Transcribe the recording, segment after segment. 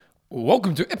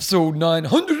Welcome to episode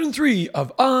 903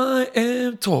 of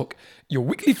IMTalk, your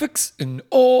weekly fix in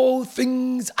all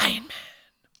things Ironman.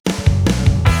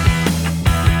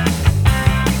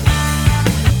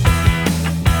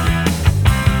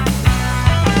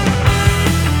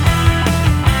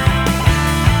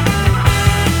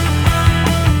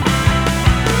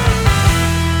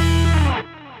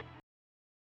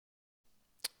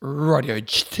 Radio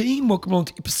team, welcome along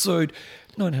to episode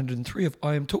 903 of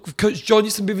IMTalk with Coach John,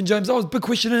 Euston, Bevan, James. The big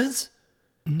question is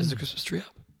the Christmas tree up?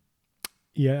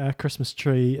 Yeah, our Christmas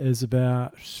tree is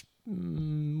about,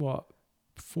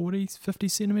 40, 50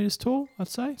 centimetres tall, I'd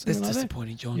say. That's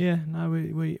disappointing, John. Yeah, no,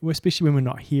 we especially when we're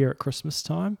not here at Christmas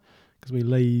time, because we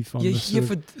leave on You're here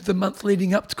for the month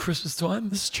leading up to Christmas time.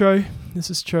 This is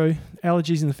true.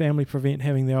 Allergies in the family prevent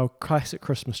having the old classic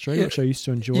Christmas tree, which I used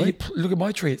to enjoy. Yeah, look at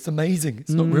my tree. It's amazing. It's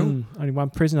not real. Only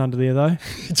one present under there, though.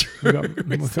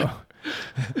 We've got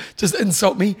Just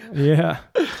insult me. Yeah.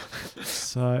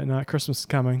 So, no, Christmas is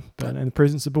coming, and the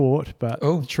presents are bought, but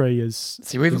the tree is...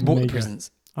 See, we haven't bought the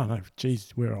presents. Oh, no,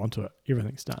 geez, we're onto it.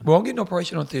 Everything's done. Well, I'm getting an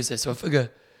operation on Thursday, so I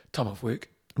figure time off work.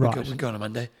 Right. We go on a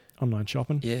Monday. Online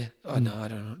shopping? Yeah. Oh, no, I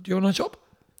don't know. Do you online shop?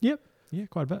 Yep. Yeah,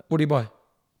 quite a bit. What do you buy?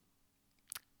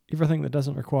 Everything that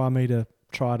doesn't require me to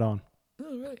try it on. Oh,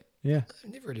 really? Yeah.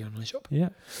 I've never really online shop. Yeah.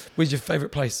 Where's your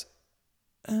favourite place?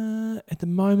 At the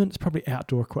moment, it's probably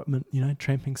outdoor equipment,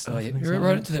 tramping stuff. Oh, yeah. You're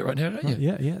right into that right now, don't you?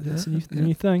 Yeah. That's the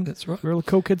new thing. That's right. Where all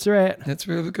the cool kids are at. That's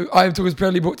really cool. IMTalk is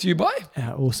proudly brought to you by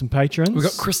our awesome patrons. We've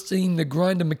got Christine the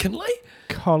Grinder McKinley.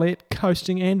 Colette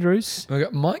Coasting Andrews. We've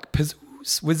got Mike Pizzle,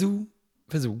 Swizzle,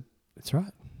 Fizzle. That's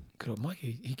right. Good old Mike.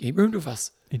 He roomed with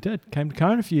us. He did. Came to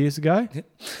Cone a few years ago.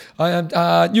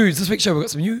 Yeah. News. This week's show, we've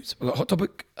got some news. We've got Hot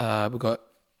Topic. We've got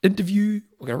Interview.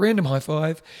 We've got a Random High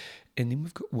Five. And then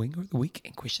we've got Winger of the Week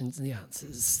and Questions and the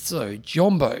Answers. So,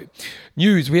 Jombo.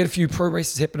 News. We had a few pro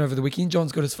races happen over the weekend.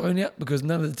 John's got his phone out because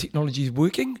none of the technology is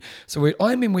working. So,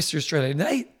 I'm in Western Australia. And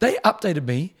they updated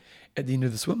me at the end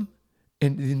of the swim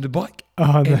and at the end of the bike.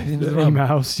 Oh, the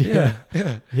emails.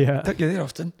 Yeah. Don't get that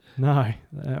often. No,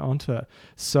 onto it.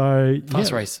 So,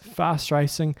 fast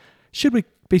racing. Should we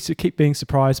keep being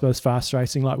surprised by this fast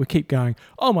racing? Like, we keep going,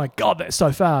 oh my God, that's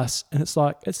so fast. And it's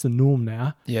like, it's the norm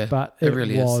now. Yeah, but it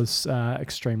really was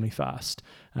extremely fast.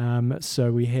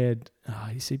 So we had,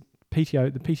 you see, the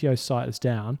PTO site is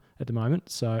down at the moment.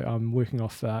 So I'm working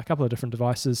off a couple of different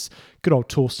devices. Good old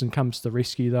Torsten comes to the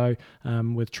rescue, though,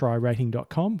 with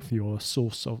tryrating.com for your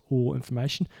source of all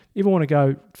information. If you want to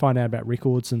go find out about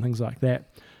records and things like that,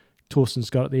 Torsten's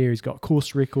got it there. He's got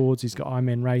course records. He's got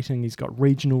Ironman rating. He's got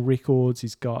regional records.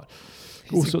 He's got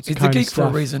all sorts of He's a geek stuff.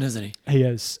 for a reason, isn't he? He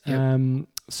is. Yep.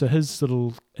 So his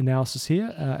little analysis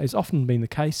here has often been the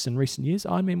case in recent years.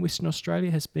 Ironman Western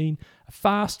Australia has been a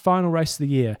fast final race of the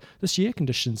year. This year,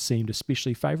 conditions seemed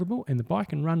especially favourable, and the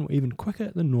bike and run were even quicker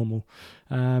than normal.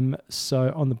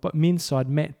 So on the men's side,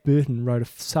 Matt Burton rode a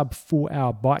sub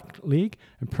 4-hour bike leg,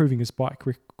 improving his bike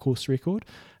course record.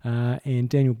 And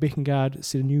Daniel Beckengard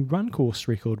set a new run course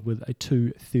record with a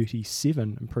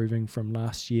 2:37, improving from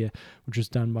last year, which was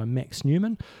done by Max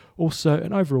Newman. Also,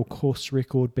 an overall course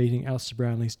record beating Alistair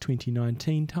Brownlee's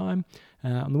 2019 time.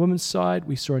 On the women's side,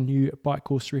 we saw a new bike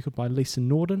course record by Lisa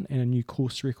Norden and a new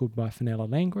course record by Fenella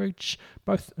Langridge,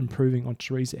 both improving on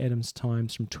Teresa Adams'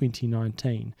 times from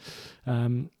 2019.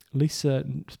 Lisa's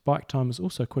bike time was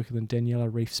also quicker than Daniela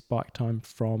Reef's bike time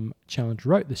from Challenge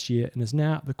Road this year and is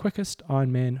now the quickest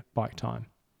Ironman bike time.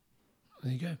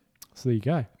 There you go. So there you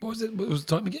go. What was it? What was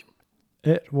the time again?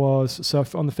 It was, so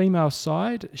on the female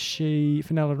side,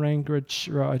 Fenella Langridge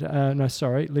rode,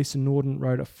 Lisa Norden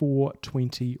rode a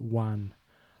 4:21.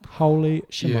 Holy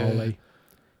shimoly.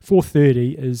 Yeah.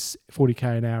 4:30 is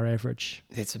 40k an hour average.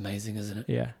 That's amazing, isn't it?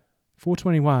 Yeah.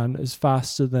 4:21 is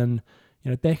faster than,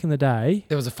 back in the day.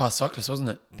 That was a fast cyclist, wasn't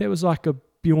it? That was like a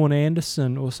Bjorn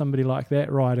Anderson or somebody like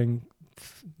that riding.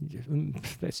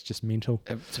 That's just mental.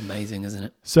 It's amazing, isn't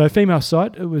it? So female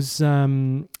side, it was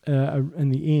in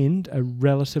the end a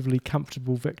relatively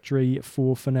comfortable victory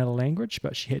for Fenella Langridge,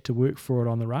 but she had to work for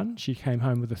it on the run. She came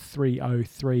home with a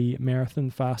 3:03 marathon,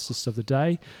 fastest of the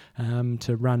day,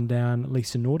 to run down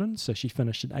Lisa Norden. So she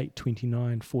finished at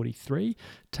 8:29.43,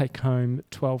 take home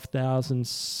 12,000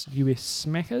 US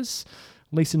smackers.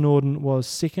 Lisa Norden was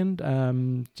second,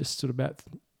 just sort of about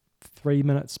 3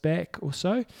 minutes back or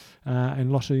so,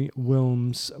 and Lotte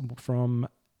Wilms from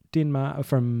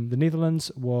the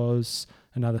Netherlands was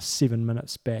another 7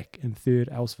 minutes back in third,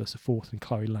 Elsvis fourth, and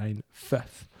Chloe Lane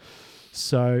fifth.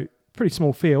 So pretty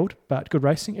small field, but good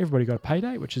racing. Everybody got a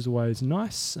payday, which is always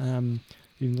nice.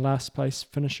 in last place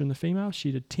finisher in the female.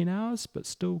 She did 10 hours, but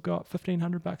still got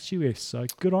 $1,500 US. So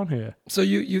good on her. So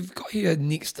you've got here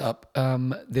next up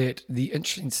that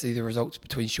interesting to see the results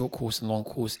between short course and long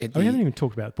course. We haven't even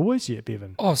talked about boys yet,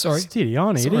 Bevan. Oh, sorry. Steady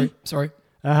on, Eddie. Sorry.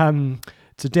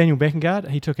 So Daniel Beckengard,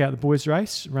 he took out the boys'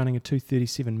 race, running a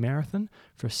 2:37 marathon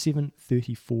for a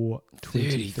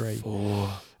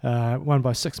 7:34.23. Won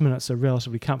by 6 minutes, so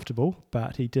relatively comfortable,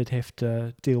 but he did have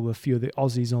to deal with a few of the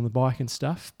Aussies on the bike and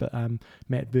stuff. But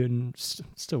Matt Burton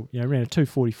still, ran a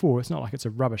 2:44. It's not like it's a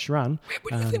rubbish run.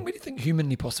 What do you think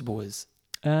humanly possible is?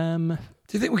 Do Um,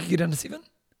 you think we could get under 7?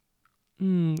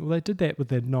 well, they did that with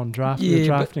their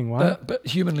drafting one. But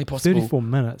humanly possible. 34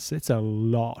 minutes, that's a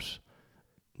lot.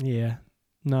 Yeah.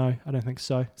 No, I don't think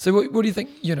so. So what do you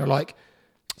think? Because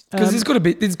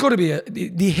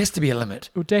there has to be a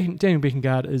limit. Well, Daniel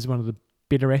Beckengard is one of the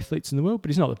better athletes in the world, but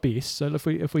he's not the best. So if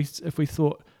we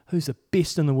thought who's the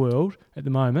best in the world at the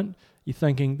moment, you're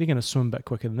thinking they're going to swim a bit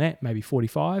quicker than that, maybe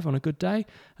 45 on a good day.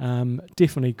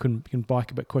 Definitely can bike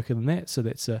a bit quicker than that. So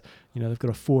that's they've got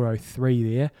a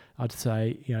 4:03 there. I'd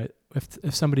say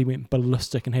if somebody went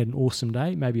ballistic and had an awesome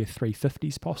day, maybe a 3:50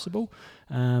 is possible,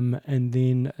 and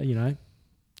then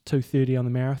 2:30 on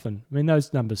the marathon. I mean,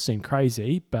 those numbers seem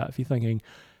crazy, but if you're thinking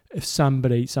if some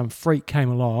freak came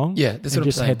along and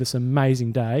just had this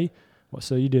amazing day,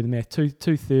 so you do the math,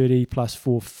 2:30 plus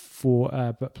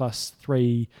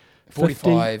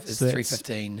 3:45 is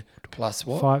 3:15 plus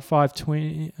what?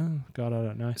 5:20. Oh God, I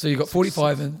don't know. So you got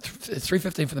 45 and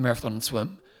 3:15 for the marathon and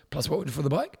swim. Plus what for the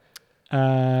bike?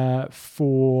 For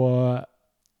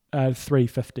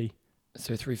 3:50.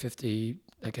 So 3:50.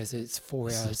 Okay, so it's 4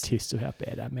 hours. It's a test of how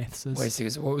bad our maths is. Wait a second.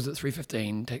 So what was it?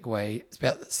 3:15. Take away. It's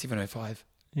about 7:05.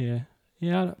 Yeah.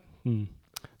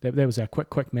 That was our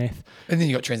quick math. And then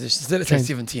you got transitions. So let's say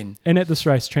 7:10. And at this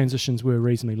race, transitions were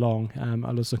reasonably long. I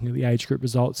was looking at the age group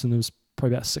results, and there was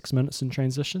probably about 6 minutes in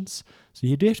transitions. So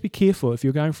you do have to be careful if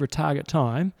you're going for a target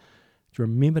time. To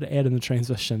remember to add in the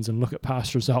transitions and look at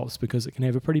past results, because it can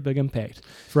have a pretty big impact.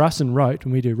 For us in rote,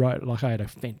 when we do rote, like I had a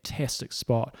fantastic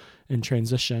spot in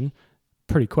transition,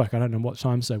 pretty quick. I don't know what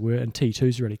times they were, and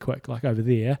T2's really quick. Like over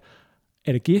there,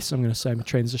 at a guess, I'm going to say my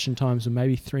transition times were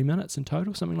maybe 3 minutes in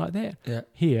total, something like that. Yeah.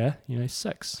 Here,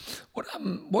 6.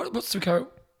 What's the current?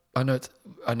 I know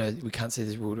we can't say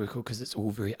this world record because it's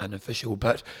all very unofficial.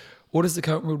 But what is the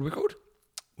current world record?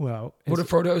 Well,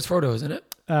 Frodo, isn't it?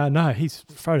 No,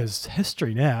 Frodo's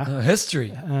history now.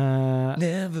 History.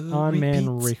 Never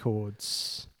Ironman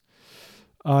records.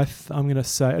 I'm going to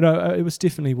say no. It was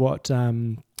definitely what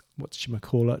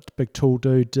Big Tall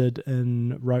Dude did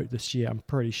in rote this year. I'm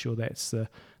pretty sure that's the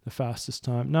fastest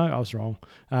time. No, I was wrong.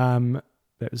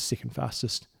 That was second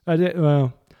fastest.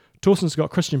 Torsten's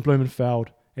got Christian Blumenfeld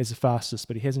as the fastest,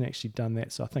 but he hasn't actually done that,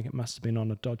 so I think it must have been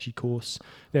on a dodgy course.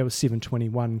 That was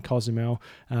 7:21 Cozumel.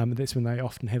 That's when they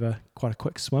often have quite a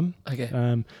quick swim. Okay.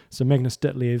 So Magnus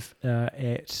Ditlev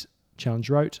at Challenge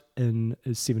Rote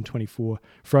is 7:24.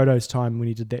 Frodo's time when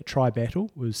he did that tri battle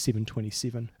was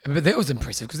 7:27. But that was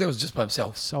impressive because that was just by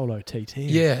himself. Solo TT.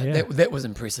 Yeah. That was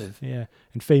impressive. Yeah.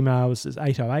 And females is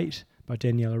 8:08 by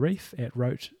Daniela Reif at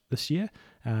Rote this year.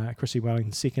 Chrissy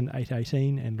Wellington second,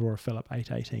 8:18, and Laura Phillip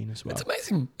 8:18 as well. It's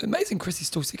amazing. Chrissy's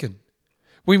still second.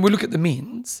 When we look at the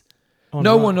men's,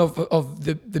 one of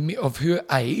her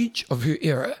age, of her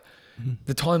era,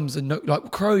 the times are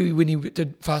like Crowe when he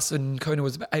did fast in Kona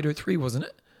was about 8:03, wasn't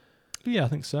it? Yeah, I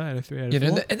think so. 8:03,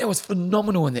 8:04. And that was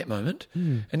phenomenal in that moment.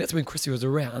 And that's when Chrissy was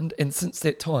around. And since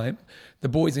that time, the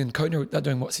boys in Kona, they're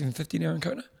doing what, 7:50 now in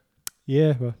Kona?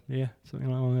 Yeah, something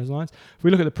along those lines. If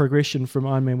we look at the progression from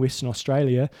Ironman Western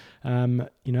Australia,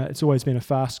 it's always been a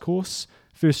fast course.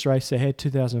 First race they had,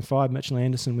 2005, Mitchell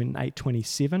Anderson went in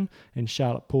 8:27 and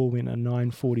Charlotte Paul went in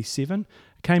 9:47.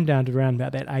 It came down to around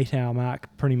about that 8 hour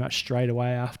mark pretty much straight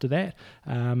away after that,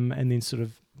 and then sort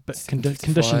of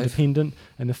condition dependent,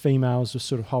 and the females were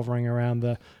sort of hovering around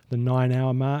the 9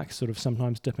 hour mark, sort of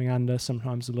sometimes dipping under,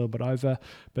 sometimes a little bit over,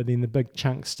 but then the big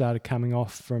chunks started coming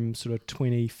off from sort of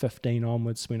 2015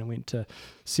 onwards when it went to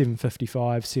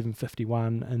 7:55,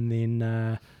 7:51, and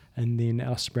then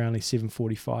Alistair Brownlee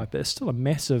 7:45. But it's still a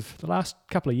massive, the last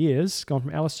couple of years, gone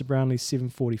from Alistair Brownlee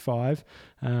 7:45,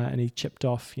 and he chipped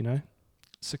off,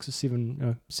 7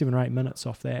 or 8 minutes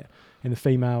off that. And the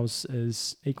females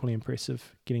is equally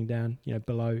impressive, getting down,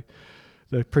 below.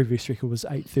 The previous record was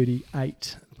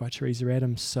 8:38 by Teresa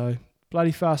Adams. So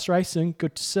bloody fast racing.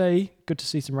 Good to see. Good to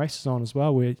see some races on as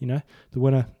well where, the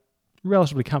winner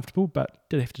relatively comfortable, but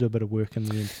did have to do a bit of work in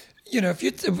the end.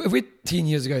 If we 10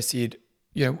 years ago said,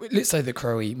 let's say the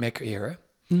Crowe Macca era,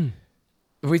 if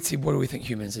we'd said, what do we think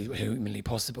humanly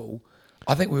possible?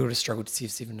 I think we would have struggled to see a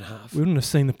 7.5. We wouldn't have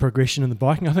seen the progression in the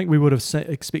biking. I think we would have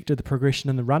expected the progression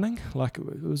in the running. Like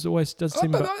it was always does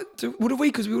seem. Would have we?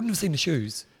 Because we wouldn't have seen the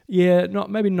shoes. Yeah,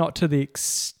 maybe not to the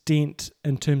extent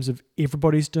in terms of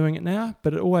everybody's doing it now,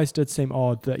 but it always did seem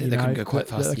odd that they couldn't go quite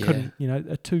fast. They couldn't,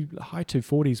 a high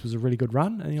 240s was a really good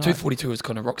run. And, 242 was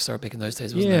kind of rock star back in those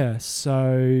days, wasn't it? Yeah,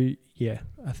 so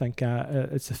I think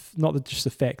it's not just the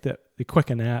fact that they're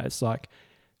quicker now. It's like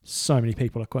so many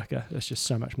people are quicker. It's just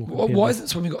so much more competitive. Why isn't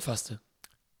swimming got faster?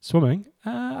 Swimming,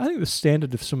 I think the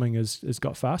standard of swimming has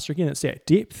got faster. Again, it's that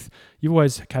depth. You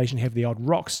always occasionally have the odd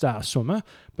rock star swimmer,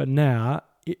 but now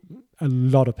a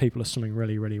lot of people are swimming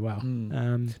really, really well.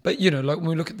 But, like when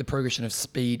we look at the progression of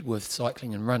speed with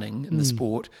cycling and running in the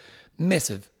sport,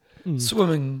 massive.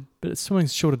 Swimming. But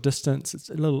swimming's shorter distance. It's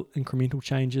a little incremental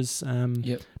changes.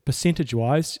 Yep.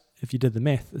 Percentage-wise, if you did the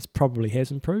math, it probably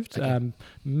has improved. Okay.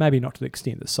 Maybe not to the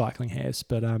extent that cycling has,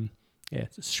 but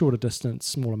it's shorter distance,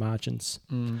 smaller margins.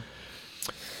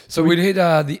 So we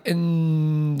had the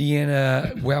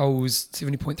Indiana Wells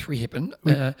 70.3 happen.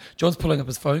 John's pulling up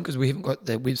his phone because we haven't got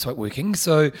the website working.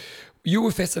 So you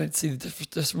were fascinated to see the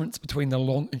difference between the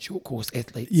long and short course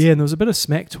athletes. Yeah, and there was a bit of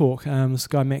smack talk. This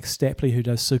guy Max Stapley, who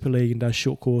does Super League and does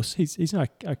short course, he's an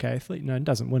okay athlete, and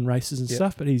doesn't win races and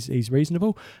stuff, but he's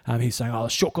reasonable. He's saying, the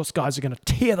short course guys are going to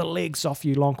tear the legs off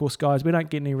you long course guys. We don't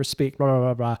get any respect, blah, blah,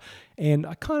 blah, blah. And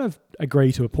I kind of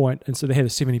agree to a point, and so they had a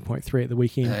 70.3 at the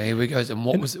weekend. Here we go. And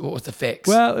what was the facts?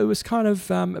 Well, it was kind of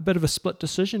a bit of a split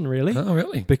decision, really. Oh,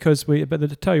 really? Because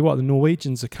to tell you what, the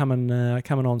Norwegians are coming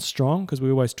on strong, because we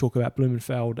always talk about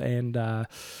Blumenfeld and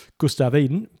Gustav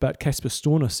Iden, but Kasper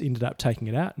Stornes ended up taking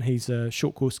it out, and he's a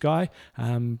short course guy.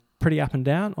 Pretty up and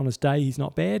down. On his day, he's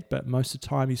not bad, but most of the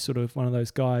time he's sort of one of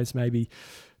those guys, maybe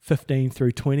 15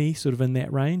 through 20, sort of in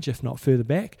that range, if not further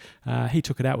back. He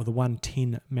took it out with a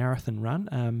 1:10 marathon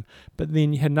run. But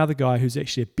then you had another guy who's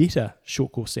actually a better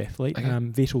short course athlete,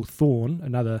 Vettel Thorn,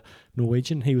 another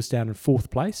Norwegian. He was down in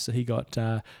 4th place, so he got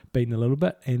beaten a little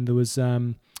bit. And there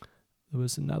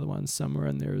was another one somewhere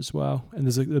in there as well. And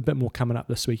there's a bit more coming up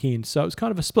this weekend. So it was kind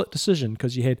of a split decision,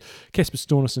 because you had Kasper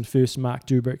Stornes in first, Mark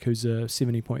Dubrick, who's a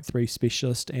 70.3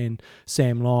 specialist, and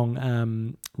Sam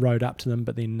Long rode up to them,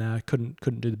 but then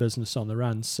couldn't do the business on the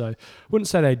runs. So I wouldn't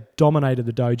say they dominated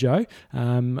the dojo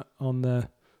I'm going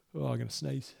to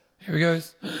sneeze. Here he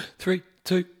goes. 3,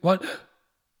 2, 1.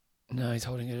 No, he's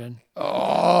holding it in.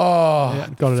 Oh, yeah,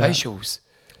 got it facials.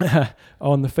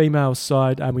 On the female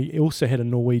side, we also had a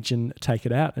Norwegian take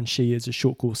it out, and she is a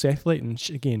short course athlete, and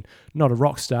she, again, not a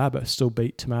rock star, but still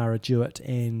beat Tamara Jewett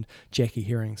and Jackie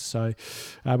Herring. So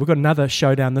we've got another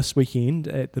showdown this weekend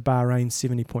at the Bahrain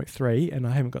 70.3, and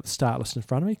I haven't got the start list in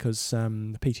front of me because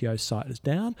the PTO site is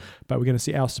down, but we're going to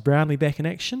see Alistair Brownlee back in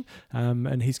action,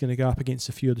 and he's going to go up against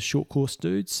a few of the short course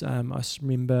dudes. I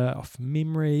remember off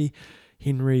memory,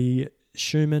 Henry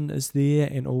Schumann is there,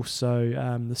 and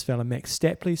also this fella Max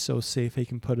Stapley, so we'll see if he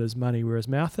can put his money where his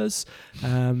mouth is.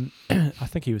 I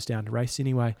think he was down to race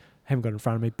anyway. Haven't got it in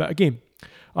front of me. But again,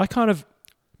 I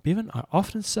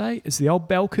often say it's the old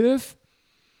bell curve,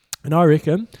 and I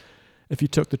reckon if you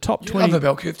took the top 20... You love the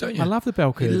bell curve, don't you? I love the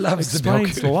bell curve. He loves the bell curve.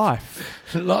 Explains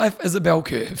life. Life is a bell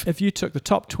curve. If you took the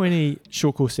top 20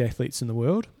 short course athletes in the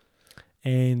world,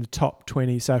 and the top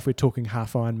 20, so if we're talking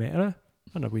half Ironman...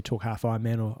 I don't know if we talk half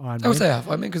Ironman or Ironman. I would say half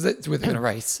Ironman because that's where they're going to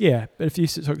race. Yeah, but if you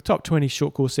took the top 20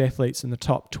 short course athletes and the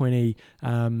top 20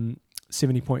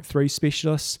 70.3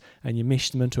 specialists and you mesh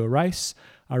them into a race,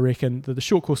 I reckon that the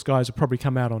short course guys will probably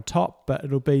come out on top, but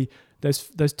it'll be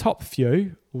those top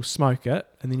few will smoke it,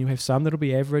 and then you have some that'll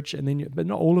be average, and then but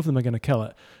not all of them are going to kill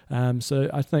it. So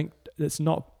I think it's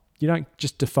not, you don't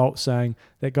just default saying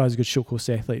that guy's a good short course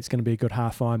athlete, it's going to be a good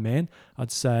half Ironman.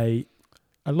 I'd say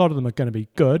a lot of them are going to be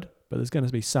good, but there's going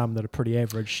to be some that are pretty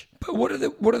average. But what are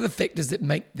the factors that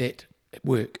make that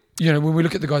work? When we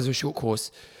look at the guys who are short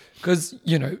course, because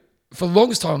for the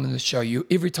longest time in the show,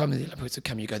 every time the Olympics would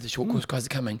come, you go, the short course guys are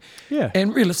coming. Yeah.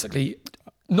 And realistically,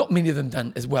 not many of them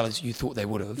done as well as you thought they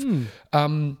would have.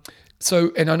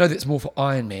 So, and I know that's more for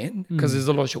Ironman, because there's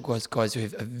a lot of short course guys who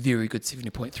have a very good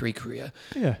 70.3 career.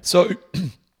 Yeah. So,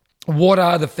 what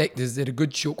are the factors that a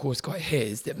good short course guy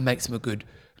has that makes him a good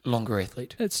longer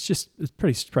athlete? It's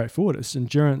pretty straightforward. It's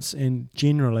endurance, and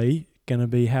generally going to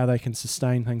be how they can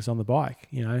sustain things on the bike.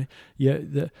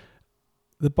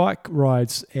 the bike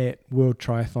rides at World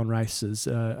Triathlon races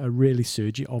are really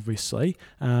surgy, obviously,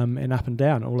 and up and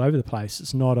down all over the place.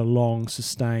 It's not a long,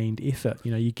 sustained effort.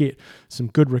 You get some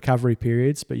good recovery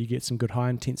periods, but you get some good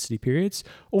high-intensity periods.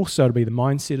 Also, to be the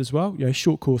mindset as well.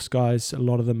 Short course guys, a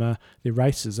lot of them they're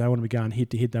racers. They want to be going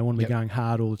head-to-head. They want to be going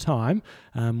hard all the time.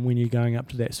 When you're going up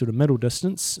to that sort of middle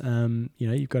distance,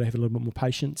 you've got to have a little bit more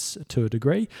patience to a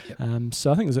degree.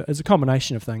 So I think there's a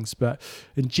combination of things. But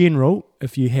in general,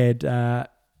 if you had the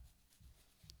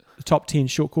top 10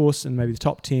 short course and maybe the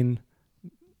top 10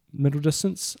 middle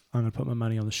distance, I'm going to put my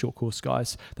money on the short course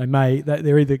guys.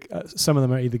 They're either some of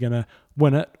them are either going to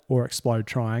win it or explode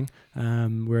trying,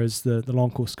 whereas the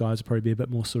long course guys will probably be a bit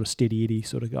more sort of steady Eddie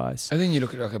sort of guys. And then you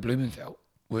look at like a Blumenfeld,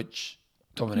 which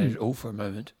dominated all for a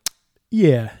moment.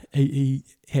 Yeah, he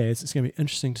has. It's going to be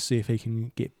interesting to see if he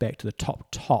can get back to the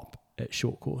top at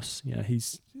short course.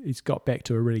 He's got back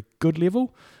to a really good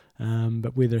level.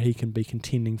 But whether he can be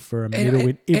contending for a medal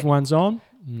when everyone's on,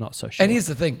 I'm not so sure. And here's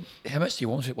the thing: how much do you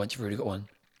want it once you've already got one?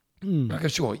 Like,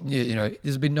 sure,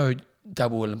 there's been no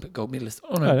double Olympic gold medalist.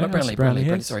 Oh no,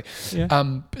 Brownlee, sorry.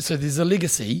 Yeah. So there's a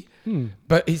legacy,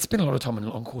 but he's spent a lot of time on the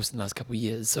long course in the last couple of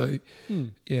years. So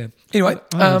yeah. Anyway,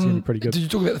 pretty good. Did you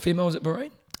talk about the females at Bahrain?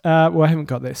 Well, I haven't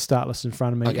got that start list in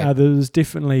front of me. Okay. There's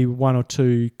definitely one or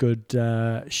two good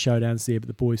showdowns there, but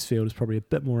the boys' field is probably a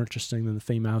bit more interesting than the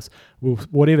females. Well,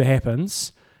 whatever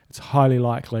happens, it's highly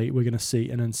likely we're going to see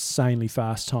an insanely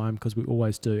fast time because we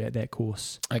always do at that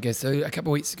course. Okay, so a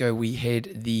couple of weeks ago we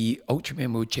had the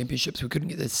Ultraman World Championships. We couldn't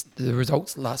get the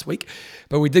results last week,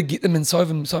 but we did get them in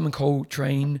Simon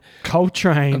Coltrane.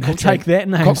 Take that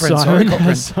name, Cochrane, Simon.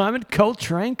 Cochrane. Simon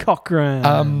Coltrane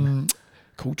Cochrane.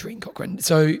 Cochrane.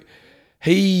 So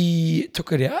he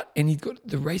took it out and he got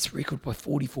the race record by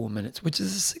 44 minutes, which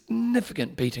is a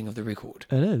significant beating of the record.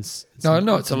 It is. I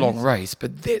know it's a long race,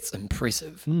 but that's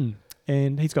impressive.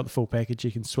 And he's got the full package. He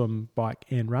can swim, bike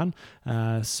and run.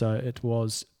 So it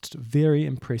was very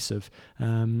impressive.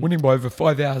 Winning by over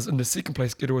 5 hours in the second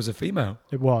place getter was a female.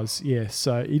 It was, yeah.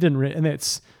 So he didn't, and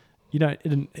that's, it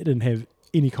didn't have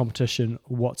any competition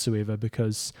whatsoever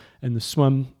because in the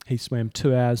swim he swam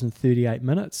 2 hours and 38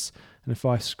 minutes, and if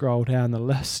I scroll down the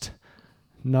list,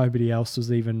 nobody else was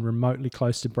even remotely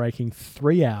close to breaking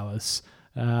 3 hours.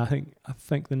 I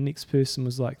think the next person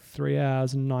was like 3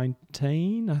 hours and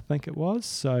 19, I think it was.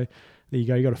 So there you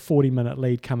go, you got a 40-minute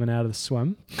lead coming out of the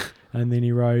swim. And then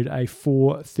he rode a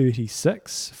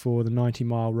 4:36 for the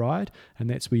 90-mile ride, and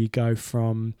that's where you go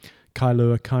from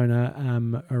Kailua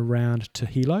Kona around to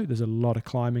Hilo. There's a lot of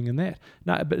climbing in that.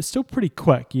 No, but it's still pretty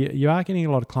quick. You are getting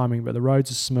a lot of climbing, but the roads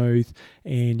are smooth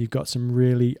and you've got some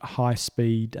really high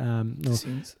speed.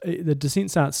 The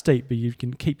descents aren't steep, but you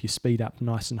can keep your speed up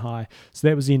nice and high. So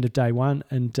that was the end of day one.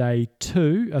 And day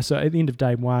two, so at the end of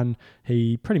day one,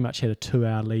 he pretty much had a 2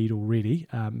 hour lead already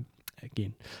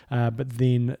again. But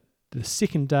then the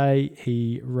second day,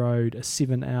 he rode a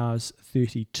 7 hours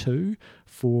 32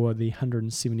 for the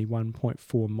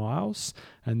 171.4 miles,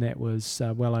 and that was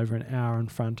well over an hour in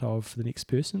front of the next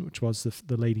person, which was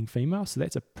the leading female. So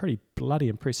that's a pretty bloody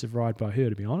impressive ride by her,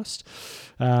 to be honest.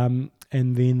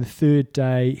 And then the third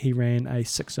day, he ran a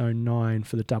 6:09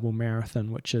 for the double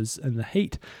marathon, which is in the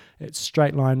heat. It's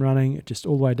straight line running, just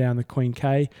all the way down the Queen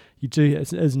K. It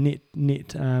is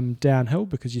net downhill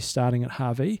because you're starting at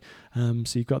Harvey.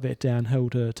 So you've got that downhill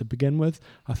to begin with.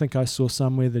 I think I saw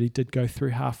somewhere that he did go through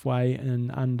halfway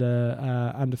in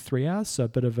under 3 hours, so a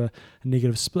bit of a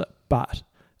negative split, but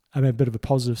a bit of a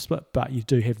positive split, but you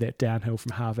do have that downhill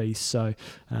from Harvey, so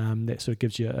that sort of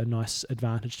gives you a nice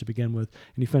advantage to begin with.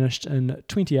 And he finished in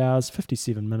 20 hours,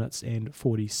 57 minutes and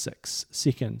 46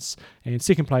 seconds. And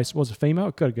second place was a female.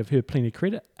 I've got to give her plenty of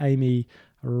credit, Amy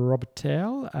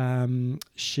Robertel.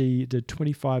 She did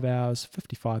 25 hours,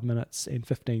 55 minutes and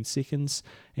 15 seconds.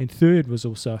 And third was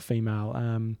also a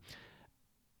female,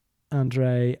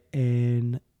 Andre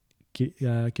and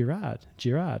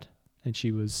Gerard. And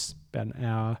she was about an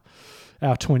hour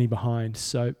 20 behind.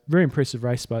 So very impressive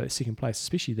race by that second place,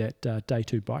 especially that day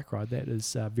two bike ride. That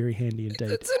is very handy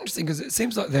indeed. It's interesting because it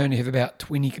seems like they only have about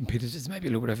 20 competitors, maybe a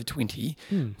little bit over 20,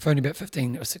 for only about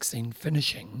 15 or 16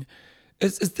 finishing.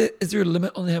 Is there a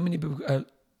limit on how many people are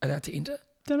allowed to enter?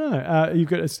 Don't know. You've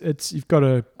got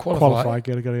to qualify.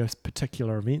 Got to go to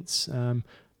particular events.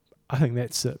 I think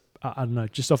that's it. I don't know.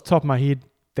 Just off the top of my head,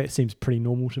 that seems pretty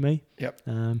normal to me. Yep.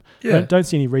 Don't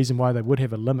see any reason why they would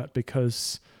have a limit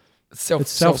because it's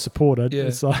self-supported. Yeah.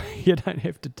 It's like you don't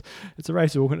have to. It's a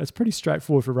race organ. It's pretty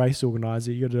straightforward for a race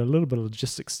organizer. You got to do a little bit of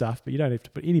logistic stuff, but you don't have to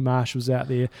put any marshals out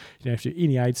there. You don't have to do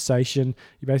any aid station.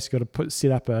 You basically got to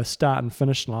set up a start and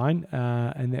finish line,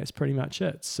 and that's pretty much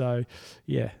it. So,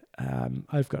 yeah.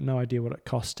 I've got no idea what it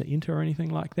costs to enter or anything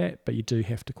like that, but you do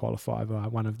have to qualify by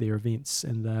one of their events.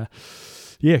 And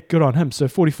good on him. So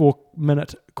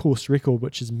 44-minute course record,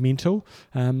 which is mental.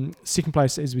 Second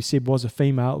place, as we said, was a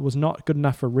female. It was not good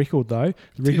enough for a record, though.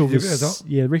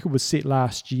 The record was set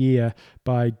last year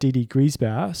by Didi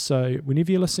Griesbauer. So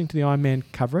whenever you're listening to the Ironman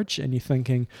coverage and you're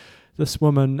thinking, this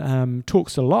woman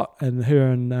talks a lot, and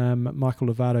her and Michael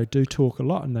Lovato do talk a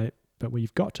lot, but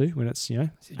you've got to when it's 8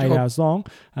 hours long.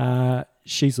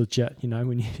 She's legit.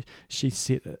 She's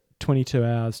set 23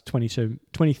 hours 22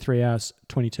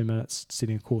 minutes,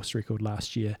 setting a course record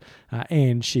last year,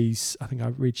 and I think I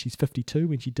read she's 52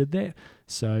 when she did that.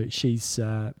 So she's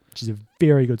a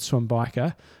very good swim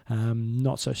biker.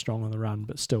 Not so strong on the run,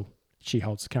 but still she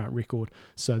holds the current record.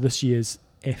 So this year's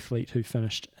athlete who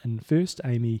finished in first,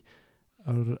 Amy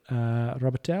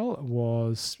Robertel,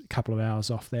 was a couple of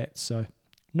hours off that. So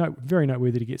very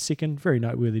noteworthy to get second, very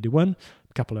noteworthy to win.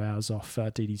 A couple of hours off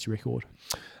Didi's record.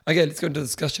 Okay, let's go into the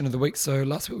discussion of the week. So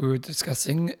last week we were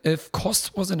discussing, if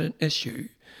cost wasn't an issue,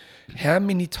 how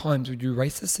many times would you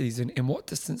race this season and what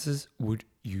distances would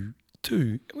you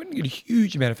do? We didn't get a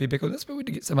huge amount of feedback on this, but we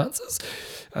did get some answers.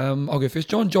 I'll go first.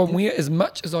 John Weir, as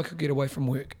much as I could get away from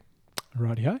work.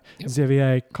 Rightio. Yep.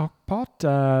 Xavier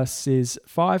Cockpot says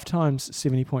 5 times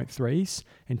 70.3s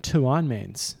and 2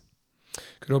 Ironmans.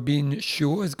 Good old Ben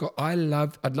Shaw has got, I'd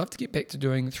love to get back to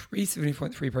doing 3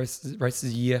 70.3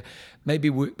 races a year, maybe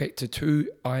work back to 2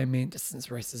 Ironman distance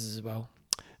races as well.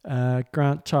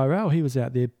 Grant Tyrell, he was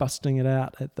out there busting it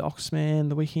out at the Oxman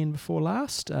the weekend before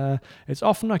last. As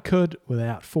often I could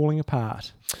without falling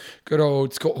apart. Good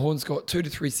old Scott Horn's got 2 to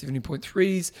 3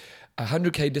 70.3s,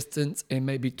 100k distance, and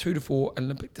maybe 2 to 4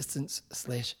 Olympic distance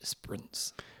 /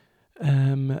 sprints.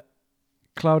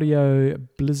 Claudio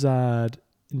Blizzard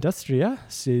Industria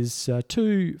says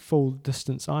 2 full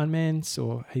distance Ironmans,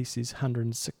 or he says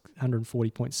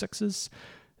 140.6s,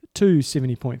 2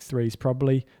 70.3s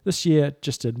probably. This year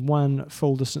just did 1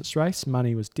 full distance race.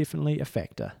 Money was definitely a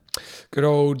factor. Good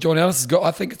old John Ellis has got,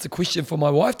 I think it's a question for my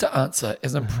wife to answer,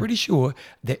 as I'm pretty sure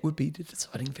that would be the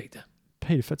deciding factor.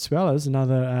 Peter Fitzwell is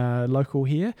another local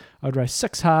here. I'd race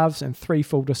 6 halves and 3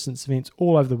 full distance events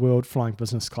all over the world flying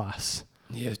business class.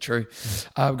 Yeah, true.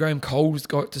 Graham Cole's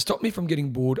got, to stop me from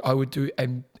getting bored, I would do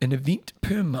an event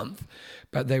per month,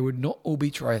 but they would not all be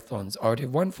triathlons. I would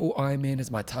have 1 full Ironman as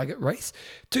my target race,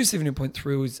 2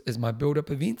 70.3s as my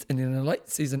build-up events, and then a late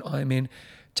season Ironman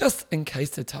just in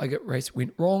case the target race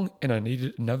went wrong and I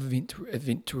needed another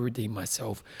event to redeem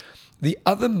myself. The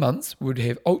other months would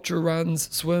have ultra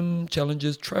runs, swim,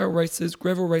 challenges, trail races,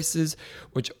 gravel races,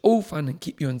 which are all fun and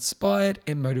keep you inspired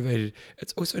and motivated.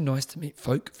 It's also nice to meet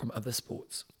folk from other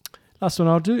sports. Last one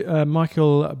I'll do,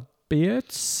 Michael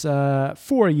Beards,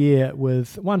 4 a year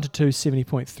with 1 to 2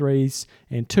 70.3s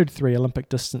and 2 to 3 Olympic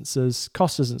distances.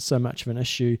 Cost isn't so much of an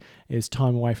issue as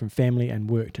time away from family and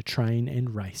work to train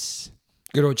and race.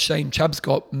 Good old Shane Chubb's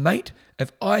got, mate,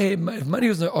 if money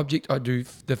was no object, I'd do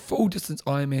the full distance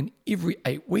Ironman every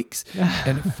 8 weeks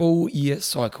and a full year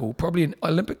cycle. Probably an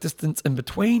Olympic distance in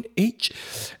between each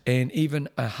and even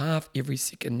a half every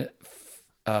second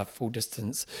full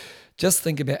distance. Just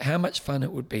think about how much fun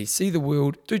it would be. See the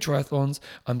world, do triathlons.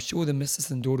 I'm sure the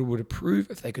missus and daughter would approve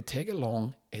if they could tag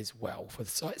along as well for the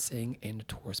sightseeing and the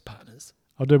tourist partners.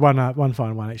 I'll do one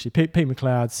final one actually. Pete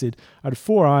McLeod said, I did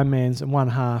 4 Ironmans and 1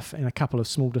 half and a couple of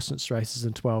small distance races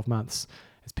in 12 months.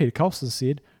 As Peter Colson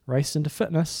said, raced into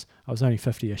fitness. I was only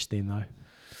 50-ish then though.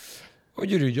 What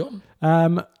would you do, John?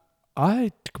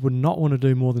 I would not want to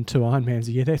do more than 2 Ironmans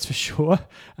a year, that's for sure.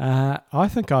 I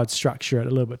think I'd structure it a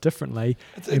little bit differently.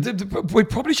 We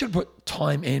probably should put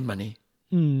time and money.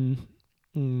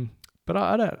 But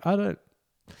I don't.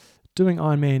 Doing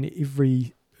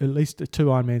Ironman at least 2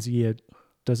 Ironmans a year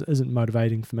isn't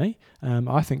motivating for me.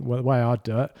 I think the way I'd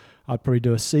do it, I'd probably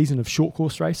do a season of short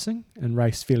course racing and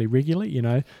race fairly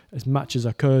regularly, as much as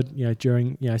I could,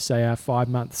 during, say our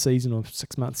 5-month season or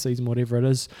 6-month season, whatever it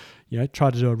is, try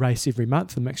to do a race every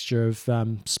month, a mixture of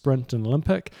sprint and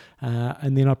Olympic.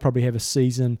 And then I'd probably have a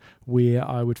season where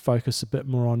I would focus a bit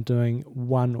more on doing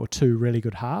 1 or 2 really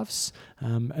good halves.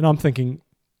 And I'm thinking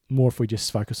more if we just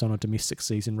focus on a domestic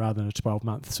season rather than a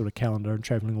 12-month sort of calendar and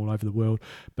travelling all over the world.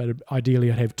 But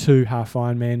ideally I'd have 2 half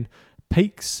Ironman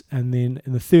peaks, and then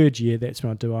in the 3rd year, that's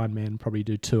when I'd do Ironman, probably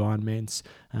do 2 Ironmans.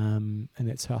 And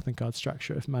that's how I think I'd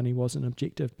structure it if money was an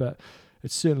objective. But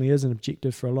it certainly is an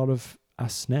objective for a lot of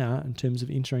us now in terms of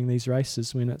entering these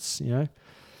races when it's,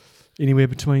 anywhere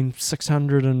between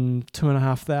 $600 and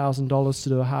 $2,500 to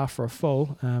do a half or a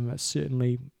full. It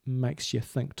certainly makes you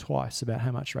think twice about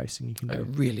how much racing you can do. It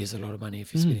really is a lot of money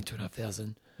if you're spending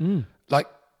 $2,500.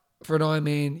 for an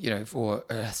Ironman, for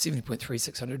 70.3,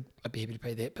 600, I'd be happy to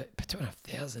pay that. But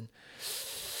 2,500,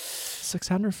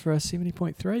 600 for a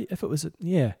 70.3? If it was,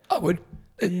 I would.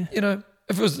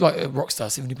 If it was like a Rockstar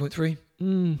 70.3,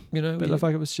 But if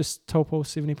like it was just Taupo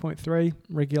 70.3,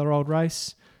 regular old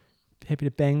race, happy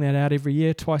to bang that out every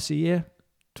year, twice a year,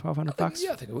 $1,200.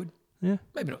 Yeah, I think I would. Yeah,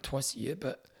 maybe not twice a year,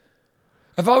 but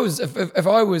if I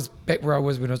was back where I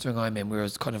was when I was doing Ironman, where it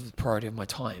was kind of the priority of my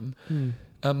time,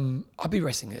 I'd be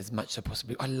racing as much as I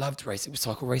possibly. I loved racing,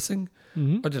 cycle racing.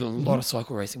 I did a lot of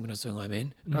cycle racing when I was doing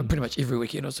Ironman. Pretty much every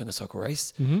weekend I was doing a cycle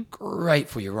race. Great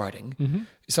for your riding.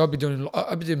 So I'd be doing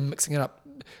mixing it up.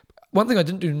 One thing I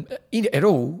didn't do at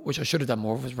all, which I should have done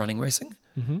more of, was running racing.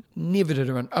 Never did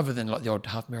a run other than like the odd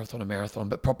half marathon or marathon,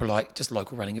 but proper like just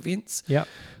local running events. Yeah.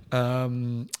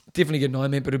 Definitely get an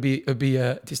Ironman, but it'd be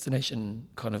a destination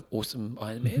kind of awesome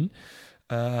Ironman.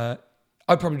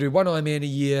 I'd probably do one Ironman a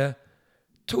year,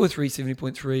 2 or 3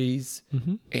 70.3s,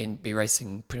 and be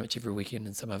racing pretty much every weekend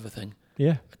and some other thing.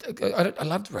 Yeah. I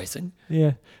loved racing.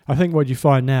 Yeah. I think what you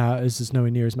find now is there's nowhere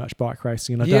near as much bike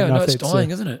racing. And I don't know if it's that's dying,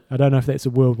 isn't it? I don't know if that's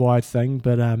a worldwide thing,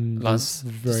 but Lance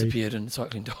disappeared and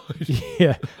cycling died.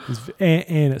 Yeah.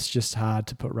 And it's just hard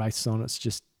to put races on. It's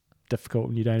just difficult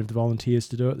when you don't have the volunteers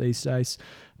to do it these days.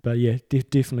 But yeah,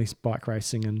 definitely bike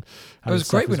racing. And it was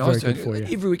great when I was doing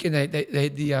it. Every weekend they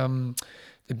had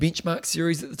the benchmark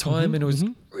series at the time, and it was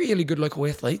really good local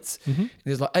athletes.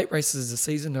 There's like 8 races a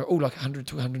season. They're all like 100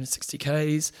 to 160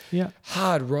 Ks. Yeah.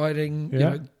 Hard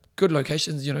riding, good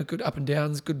locations, good up and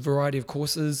downs, good variety of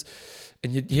courses.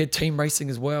 And you had team racing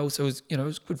as well. So it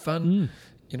was good fun.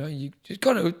 You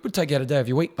kind of would take out a day of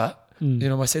your week, but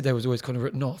my Saturday was always kind of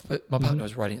written off, but my partner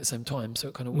was riding at the same time. So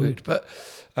it kind of worked. But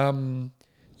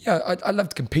I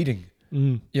loved competing,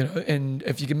 and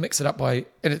if you can mix it up and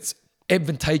it's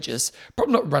advantageous,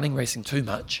 probably not running racing too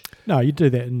much. No, you do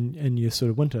that in your sort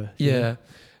of winter. Yeah.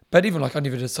 But even like I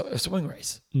never did a swing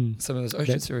race. Some of those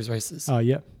Ocean Series races. Oh,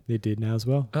 yeah. They're dead now as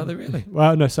well. Are they really?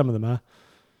 Well, no, some of them are.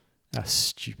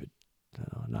 Stupid.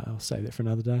 Oh, no, I'll save that for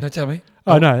another day. No, tell me.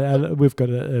 Oh, no, we've got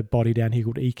a body down here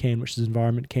called ECAN, which is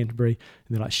Environment Canterbury,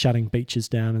 and they're like shutting beaches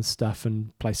down and stuff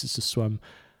and places to swim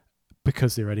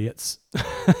because they're idiots.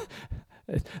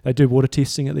 They do water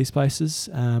testing at these places,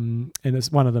 and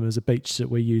one of them is a beach that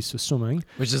we use for swimming.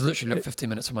 Which is literally like 15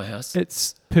 minutes from my house.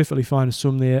 It's perfectly fine to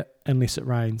swim there unless it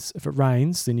rains. If it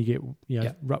rains, then you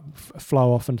get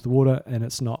flow off into the water, and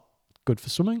it's not good for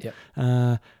swimming.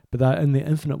 But in their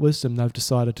infinite wisdom, they've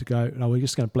decided to go, no, we're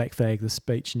just going to black flag this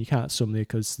beach, and you can't swim there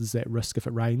because there's that risk if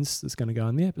it rains that's going to go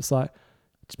in there. But it's like,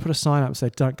 just put a sign up and say,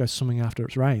 don't go swimming after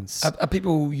it rains. Are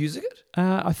people using it?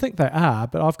 I think they are,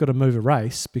 but I've got to move a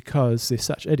race because they're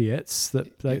such idiots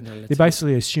that they're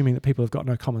basically assuming that people have got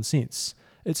no common sense.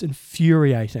 It's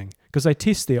infuriating because they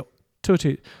test there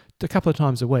a couple of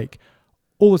times a week.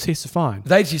 All the tests are fine.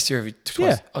 They test there every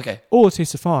twice? Yeah. Okay. All the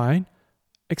tests are fine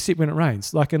except when it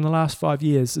rains. Like in the last 5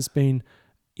 years, there's been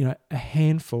a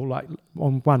handful, like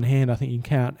on one hand, I think you can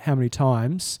count how many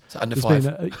times. So under 5.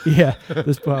 It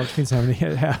depends how many,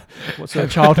 what sort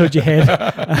of childhood you had.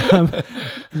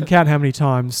 You can count how many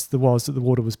times there was that the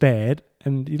water was bad,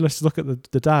 and you just look at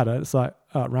the data, it's like,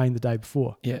 oh, it rained the day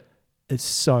before. Yeah. It's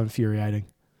so infuriating.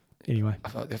 Anyway.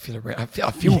 I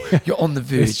feel you're on the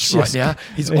verge right now.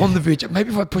 He's on the verge. Maybe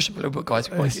if I push him a little bit, guys,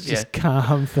 we might get there. Just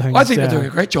calm things I think down. they're doing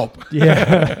a great job.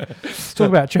 Yeah. Let's talk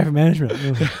about traffic management.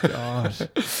 Oh, God.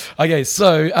 Okay,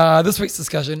 so this week's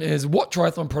discussion is, what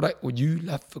triathlon product would you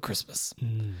love for Christmas?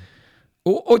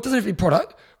 Or it doesn't have to be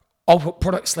product. I'll put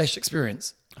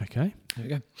product/experience. Okay. There we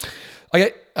go.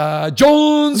 Okay,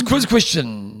 John's quiz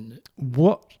question.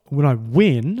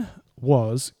 When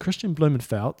was Christian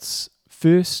Blumenfeld's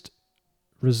first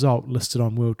result listed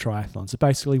on World Triathlon? So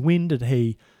basically, when did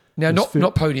he... Now,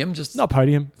 not podium, just... Not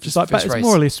podium. Just like, but it's race.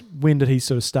 more or less, when did he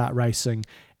sort of start racing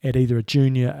at either a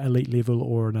junior elite level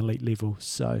or an elite level?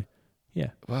 So,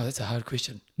 yeah. Wow, that's a hard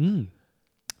question. So you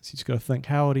just got to think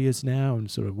how old he is now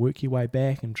and sort of work your way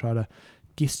back and try to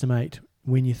guesstimate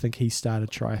when you think he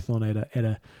started triathlon at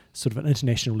a sort of an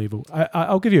international level.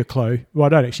 I'll give you a clue. Well, I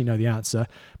don't actually know the answer,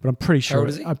 but I'm pretty sure. How old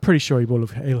is he? I'm pretty sure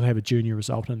he'll have a junior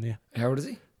result in there. How old is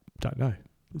he? Don't know.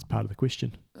 It's part of the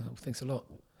question. Oh, thanks a lot.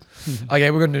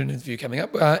 Okay, we're going to do an interview coming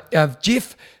up.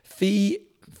 Jeff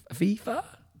Fajfar.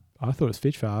 I thought it was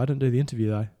Fejfar. I didn't do the interview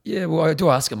though. Yeah, well, I do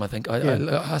ask him, I think. I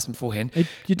asked him beforehand.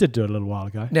 You did do it a little while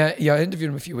ago. Now, yeah, I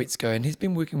interviewed him a few weeks ago, and he's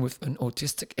been working with an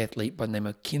autistic athlete by the name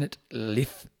of Kennet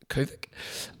Lefkovic.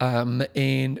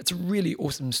 And it's a really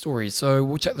awesome story. So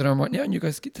we'll chat that on right now, and you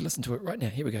guys get to listen to it right now.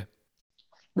 Here we go.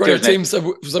 Right, team.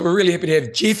 So we're really happy to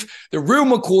have Jeff, the real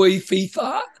McCoy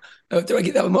Fejfar, Do I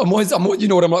get that? You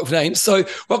know what I'm like with names. So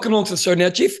welcome along to the show. Now,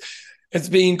 Jeff has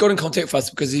got in contact with us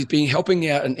because he's been helping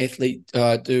out an athlete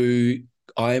do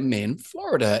Ironman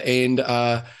Florida. And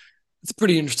it's a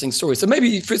pretty interesting story. So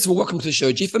maybe, first of all, welcome to the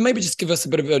show, Jeff, and maybe just give us a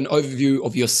bit of an overview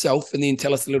of yourself and then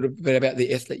tell us a little bit about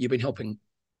the athlete you've been helping.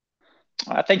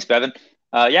 Thanks, Bevan.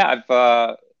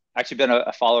 I've actually been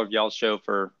a follower of y'all's show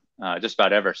for just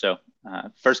about ever. So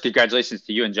first, congratulations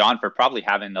to you and John for probably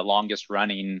having the longest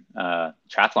running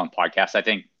triathlon podcast. I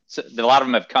think a lot of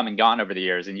them have come and gone over the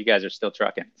years, and you guys are still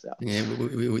trucking. So yeah,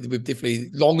 we're definitely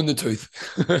long in the tooth.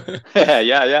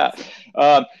 yeah.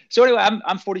 So anyway,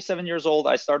 I'm 47 years old.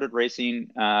 I started racing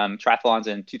triathlons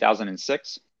in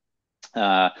 2006.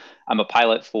 I'm a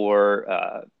pilot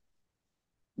for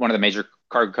one of the major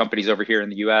cargo companies over here in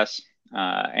the U.S.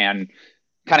 And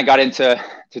kind of got into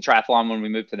triathlon when we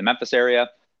moved to the Memphis area.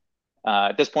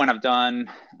 At this point, I've done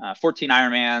 14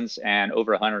 Ironmans and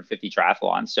over 150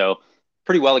 triathlons. So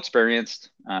pretty well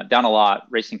experienced, done a lot,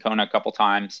 racing Kona a couple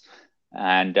times.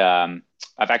 And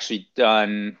I've actually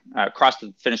done crossed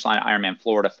the finish line at Ironman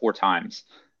Florida 4 times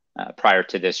prior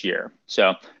to this year.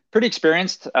 So pretty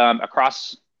experienced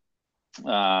across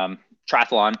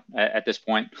triathlon at this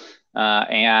point.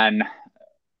 And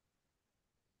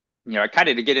I kind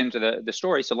of to get into the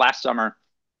story. So last summer,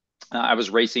 I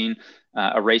was racing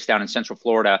a race down in Central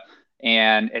Florida,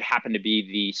 and it happened to be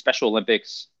the Special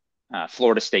Olympics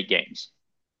Florida State Games.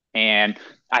 And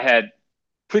I had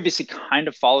previously kind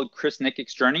of followed Chris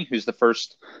Nickick's journey, who's the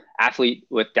first athlete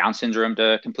with Down syndrome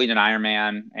to complete an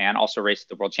Ironman and also race at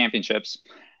the World Championships.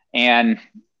 And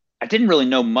I didn't really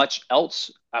know much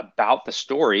else about the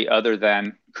story other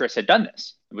than Chris had done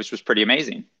this, which was pretty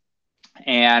amazing.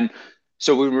 And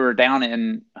so we were down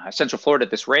in Central Florida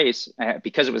at this race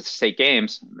because it was the state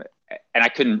games, and I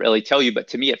couldn't really tell you, but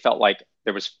to me, it felt like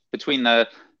there was between the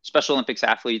Special Olympics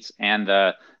athletes and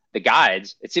the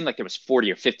guides, it seemed like there was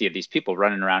 40 or 50 of these people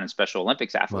running around in Special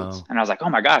Olympics athletes. Wow. And I was like, oh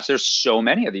my gosh, there's so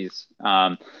many of these.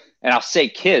 And I'll say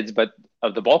kids, but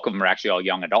the bulk of them are actually all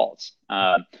young adults.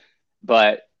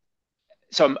 But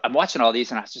so I'm watching all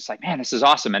these and I was just like, man, this is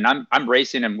awesome. And I'm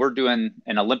racing and we're doing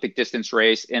an Olympic distance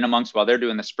race in amongst while they're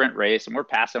doing the sprint race and we're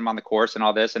passing them on the course and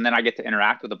all this. And then I get to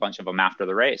interact with a bunch of them after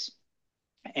the race.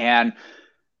 And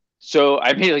so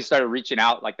I immediately started reaching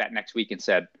out like that next week and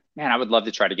said, man, I would love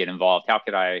to try to get involved. How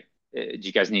could I, do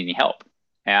you guys need any help?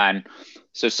 And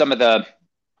so some of the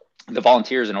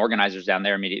volunteers and organizers down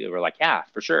there immediately were like, yeah,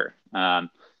 for sure. And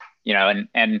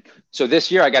so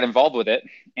this year I got involved with it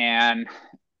and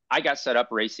I got set up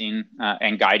racing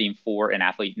and guiding for an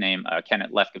athlete named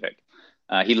Kennet Lefkovic.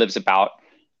 He lives about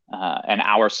an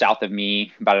hour south of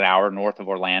me, about an hour north of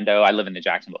Orlando. I live in the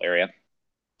Jacksonville area.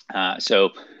 So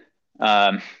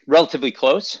relatively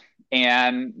close,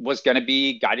 and was going to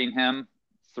be guiding him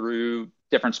through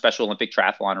different Special Olympic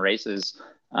triathlon races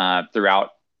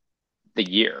throughout the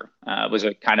year. Was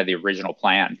kind of the original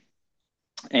plan.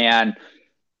 And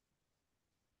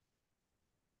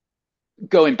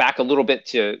going back a little bit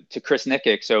to Chris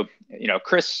Nickick. So,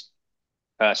 Chris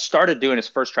started doing his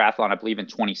first triathlon, I believe, in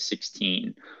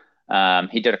 2016.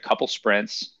 He did a couple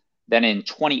sprints. Then in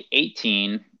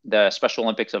 2018, the Special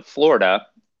Olympics of Florida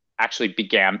actually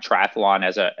began triathlon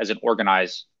as an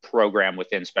organized program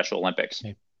within Special Olympics.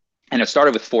 Okay. And it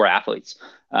started with 4 athletes.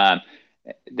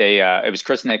 It was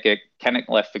Chris Nickick, Kennet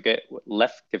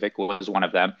Lefkovic was one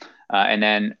of them, and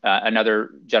then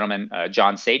another gentleman,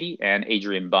 John Sadie, and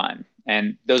Adrian Bunn.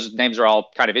 And those names are all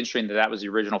kind of interesting that was the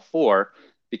original 4,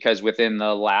 because within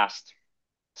the last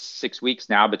 6 weeks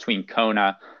now, between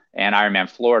Kona and Ironman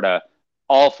Florida,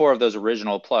 all 4 of those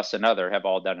original plus another have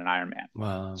all done an Ironman.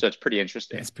 Wow. So it's pretty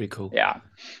interesting. That's pretty cool. Yeah.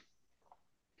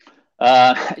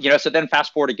 So then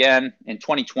fast forward again in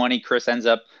 2020, Chris ends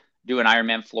up doing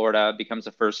Ironman Florida, becomes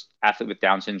the first athlete with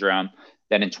Down syndrome.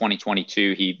 Then in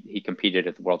 2022, he competed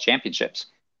at the World Championships.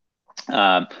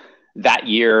 That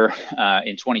year,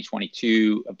 in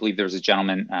 2022, I believe there was a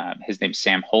gentleman, his name's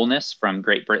Sam Holness from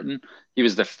Great Britain. He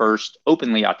was the first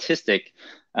openly autistic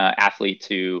athlete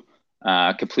to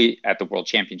complete at the World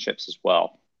Championships as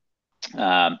well.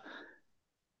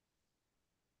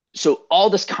 So all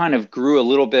this kind of grew a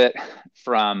little bit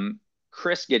from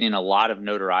Chris getting a lot of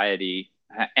notoriety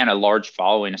and a large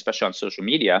following, especially on social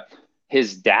media.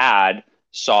 His dad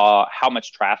saw how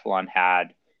much triathlon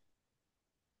had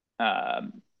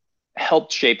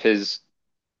helped shape his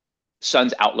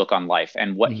son's outlook on life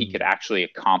and what he could actually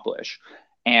accomplish.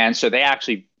 And so they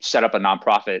actually set up a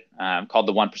nonprofit called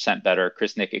the 1% Better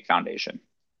Chris Nickick Foundation.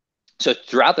 So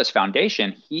throughout this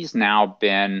foundation, he's now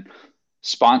been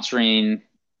sponsoring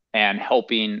and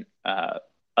helping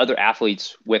other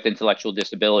athletes with intellectual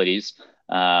disabilities,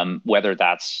 whether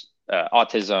that's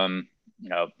autism,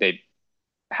 they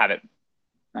have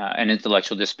an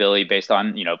intellectual disability based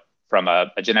on, from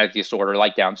a genetic disorder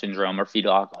like Down syndrome or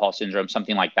fetal alcohol syndrome,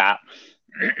 something like that.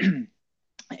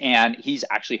 And he's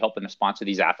actually helping to sponsor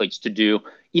these athletes to do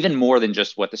even more than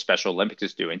just what the Special Olympics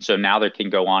is doing. So now they can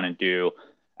go on and do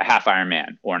a half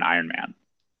Ironman or an Ironman.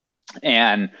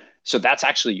 And so that's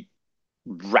actually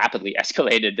rapidly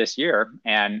escalated this year.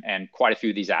 And quite a few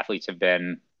of these athletes have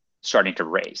been starting to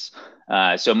race.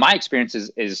 So my experience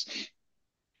is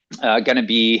going to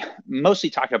be mostly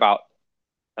talking about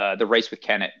the race with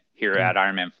Kennet here at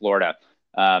Ironman Florida.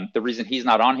 The reason he's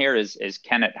not on here is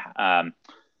Kennet.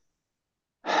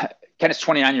 Kenneth's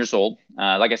 29 years old.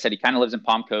 Like I said, he kind of lives in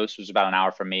Palm Coast, which is about an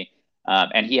hour from me.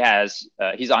 And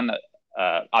he's on the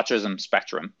autism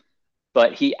spectrum,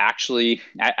 but he actually,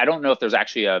 I don't know if there's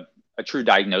actually a true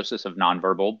diagnosis of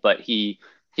nonverbal, but he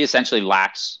essentially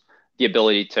lacks the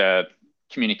ability to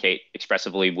communicate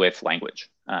expressively with language.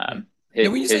 Now,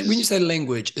 when you say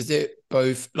language, is it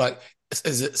both like,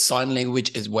 is it sign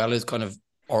language as well as kind of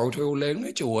oral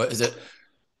language, or is it?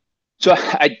 So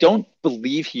I don't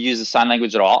believe he uses sign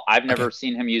language at all. I've never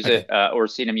seen him use it or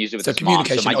seen him use it with his mom.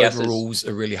 So my guess is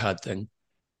a really hard thing.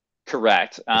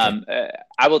 Correct. Okay.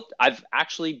 I've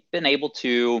actually been able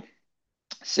to,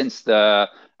 since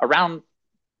around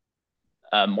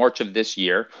March of this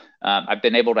year, I've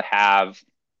been able to have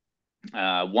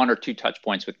 1 or 2 touch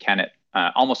points with Kennet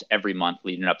almost every month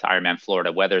leading up to Ironman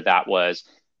Florida, whether that was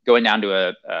going down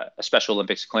to a Special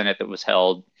Olympics clinic that was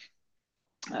held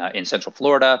in Central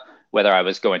Florida, whether I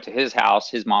was going to his house.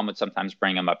 His mom would sometimes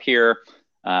bring him up here,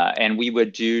 and we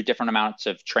would do different amounts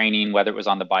of training, whether it was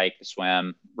on the bike, the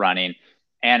swim, running,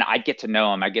 and I get to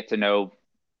know him. I get to know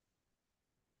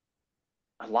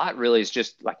a lot. Really, is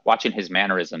just like watching his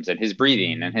mannerisms and his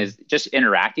breathing and his just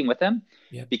interacting with him,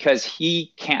 because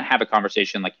he can't have a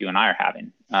conversation like you and I are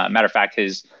having. Matter of fact,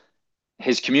 his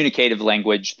communicative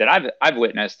language that I've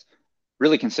witnessed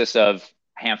really consists of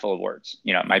handful of words.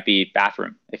 It might be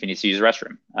bathroom if he needs to use the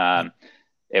restroom.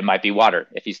 It might be water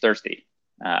if he's thirsty.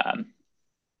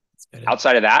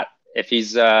 Outside of that, if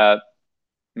he's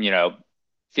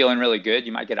feeling really good,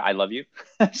 you might get I love you.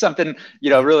 Something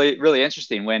really really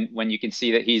interesting when you can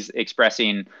see that he's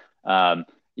expressing some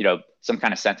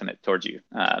kind of sentiment towards you,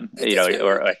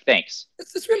 or thanks.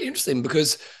 It's really interesting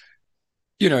because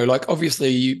like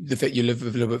obviously the fact you live a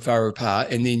little bit far apart,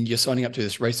 and then you're signing up to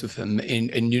this race with him,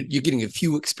 and you're getting a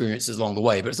few experiences along the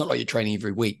way, but it's not like you're training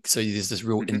every week. So there's this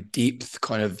real in-depth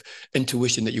kind of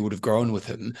intuition that you would have grown with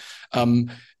him.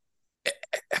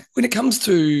 When it comes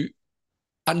to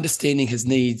understanding his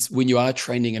needs when you are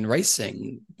training and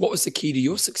racing, what was the key to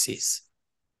your success?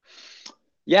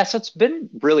 Yeah, so it's been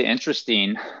really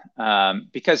interesting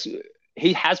because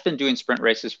he has been doing sprint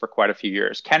races for quite a few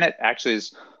years. Kennet actually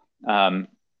is a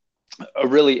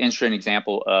really interesting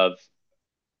example of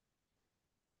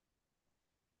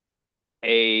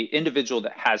a individual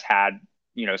that has had,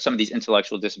 some of these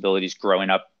intellectual disabilities growing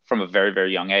up from a very,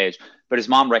 very young age, but his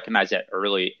mom recognized that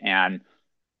early and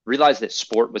realized that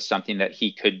sport was something that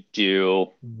he could do.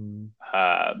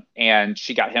 And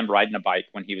she got him riding a bike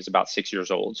when he was about 6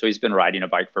 years old. So he's been riding a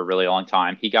bike for a really long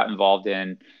time. He got involved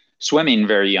in swimming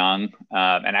very young,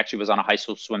 and actually was on a high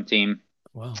school swim team.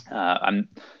 Wow.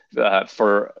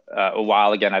 For a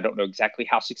while. Again, I don't know exactly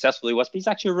how successful he was, but he's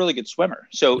actually a really good swimmer.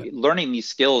 So learning these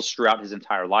skills throughout his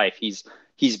entire life, he's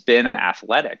been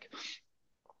athletic,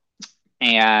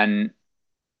 and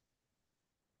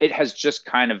it has just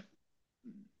kind of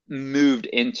moved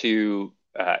into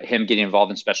him getting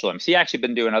involved in Special Olympics. He actually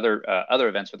been doing other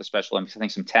events with the Special Olympics. I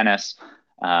think some tennis.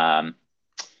 Trying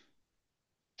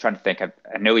to think. I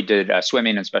know he did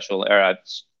swimming and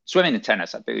swimming and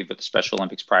tennis, I believe, with the Special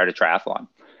Olympics prior to triathlon.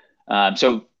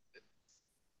 So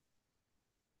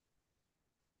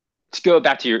to go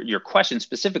back to your question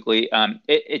specifically,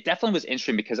 it definitely was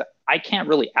interesting because I can't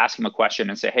really ask him a question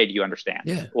and say, hey, do you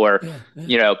understand?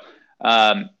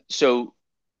 So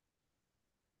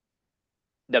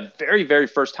the very, very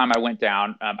first time I went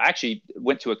down, I actually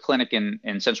went to a clinic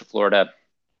in Central Florida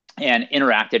and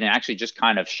interacted and actually just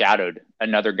kind of shadowed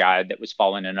another guy that was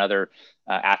following another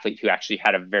athlete who actually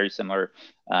had a very similar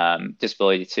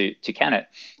disability to Kennet,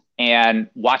 and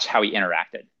watched how he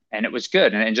interacted. And it was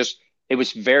good. And it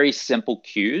was very simple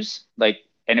cues,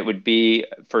 and it would be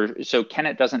so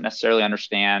Kennet doesn't necessarily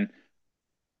understand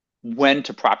when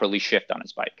to properly shift on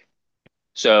his bike.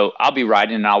 So I'll be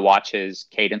riding and I'll watch his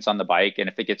cadence on the bike. And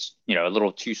if it gets, a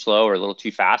little too slow or a little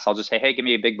too fast, I'll just say, hey, give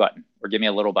me a big button or give me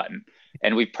a little button.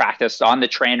 And we practiced on the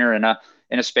trainer in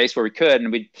a space where we could,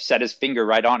 and we'd set his finger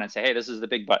right on and say, hey, this is the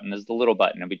big button, this is the little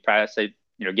button. And we'd practice, say,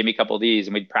 give me a couple of these,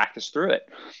 and we'd practice through it.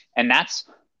 And that's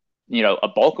a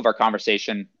bulk of our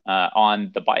conversation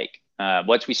on the bike.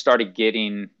 Once we started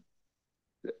getting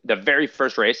the very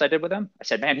first race I did with him, I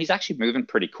said, man, he's actually moving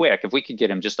pretty quick. If we could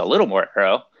get him just a little more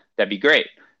aero, that'd be great.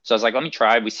 So I was like, let me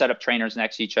try. We set up trainers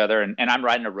next to each other, and I'm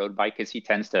riding a road bike because he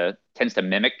tends to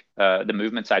mimic the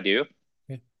movements I do.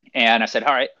 Yeah. And I said,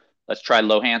 all right, let's try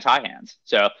low hands, high hands.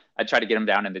 So I try to get him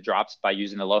down in the drops by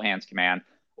using the low hands command.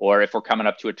 Or if we're coming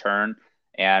up to a turn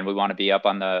and we want to be up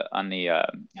on the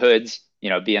hoods,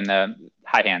 be in the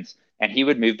high hands. And he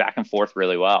would move back and forth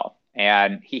really well.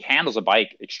 And he handles a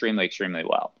bike extremely, extremely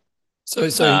well. So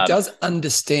he does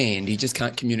understand. He just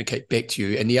can't communicate back to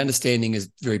you, and the understanding is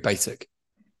very basic.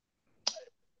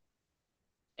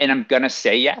 And I'm gonna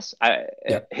say yes.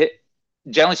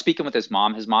 Generally speaking, with his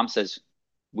mom says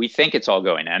we think it's all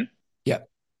going in. Yeah.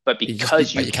 But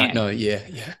because you can't know,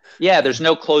 there's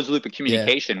no closed loop of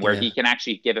communication where he can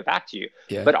actually give it back to you.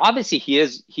 Yeah. But obviously, he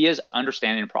is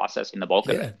understanding and processing the bulk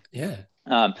of it. Yeah.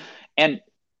 And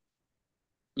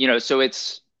so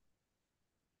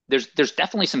there's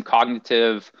definitely some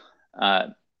cognitive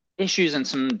issues and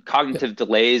some cognitive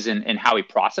delays in how he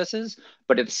processes.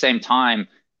 But at the same time,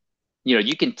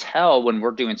 you can tell when we're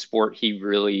doing sport, he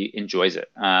really enjoys it.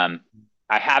 I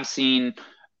have seen.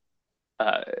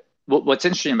 What's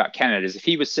interesting about Kennet is if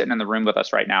he was sitting in the room with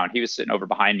us right now and he was sitting over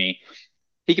behind me,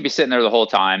 he could be sitting there the whole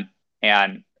time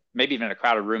and maybe even in a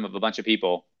crowded room of a bunch of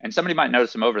people. And somebody might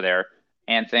notice him over there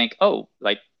and think, oh,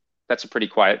 like that's a pretty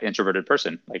quiet, introverted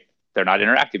person. Like they're not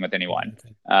interacting with anyone.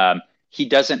 He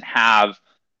doesn't have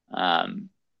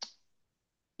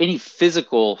any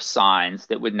physical signs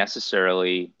that would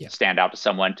necessarily stand out to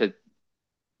someone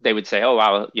they would say, oh,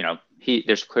 wow,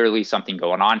 there's clearly something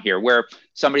going on here, where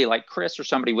somebody like Chris or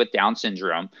somebody with Down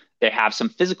syndrome, they have some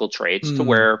physical traits to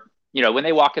where, when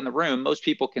they walk in the room, most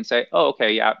people can say, oh,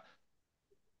 okay, yeah,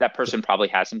 that person probably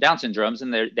has some Down syndromes,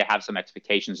 and they have some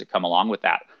expectations that come along with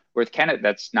that. With Kennet,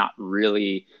 that's not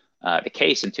really the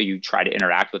case until you try to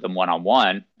interact with them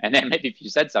one-on-one. And then maybe if you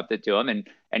said something to him and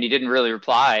he didn't really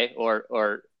reply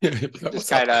or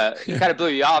just kind of blew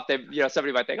you off, then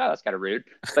somebody might think, oh, that's kind of rude,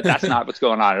 but that's not what's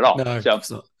going on at all. No, so it's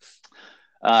not.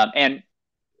 And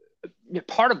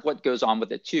part of what goes on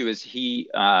with it too is he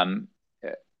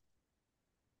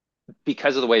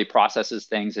because of the way he processes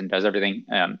things and does everything,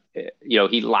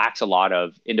 he lacks a lot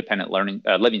of independent learning,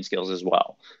 living skills as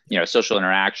well. Social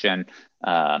interaction,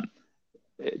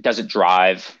 doesn't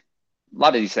drive, a lot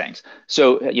of these things.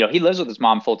 So, he lives with his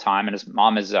mom full time, and his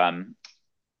mom is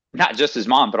not just his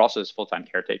mom, but also his full-time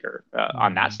caretaker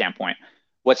on that standpoint.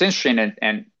 What's interesting,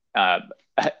 and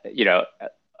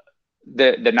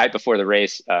the night before the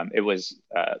race, it was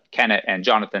Kennet and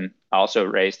Jonathan also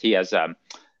raced. He has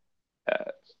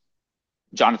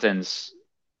Jonathan's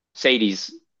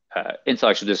Sadie's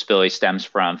intellectual disability stems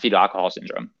from fetal alcohol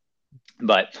syndrome,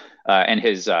 but and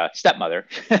his stepmother,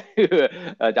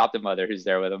 adoptive mother, who's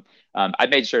there with him. I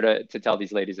made sure to tell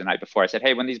these ladies the night before. I said,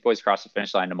 hey, when these boys cross the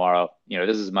finish line tomorrow,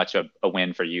 this is as much a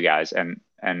win for you guys and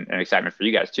an excitement for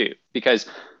you guys too, because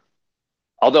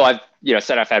although I've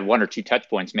said I've had 1 or 2 touch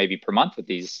points maybe per month with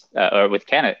these or with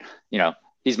Kennet,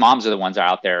 these moms are the ones that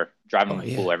are out there driving him to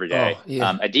the pool every day.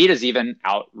 Adita's even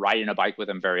out riding a bike with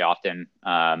him very often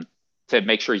to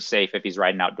make sure he's safe if he's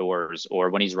riding outdoors, or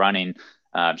when he's running.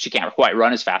 She can't quite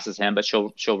run as fast as him, but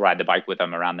she'll ride the bike with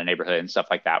him around the neighborhood and stuff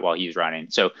like that while he's running.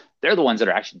 So they're the ones that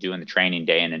are actually doing the training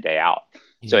day in and day out.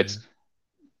 So it's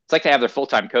like they have their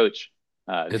full-time coach.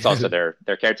 It's also their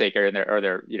caretaker and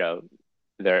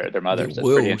their mother. So it's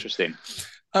pretty interesting.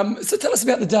 So tell us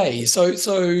about the day. So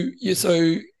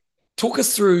talk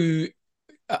us through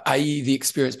the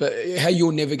experience, but how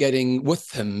you're navigating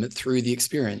with him through the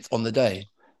experience on the day.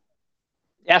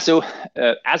 Yeah. So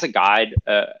as a guide,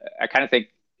 I kind of think,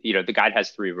 the guide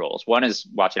has 3 roles. One is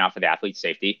watching out for the athlete's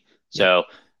safety. So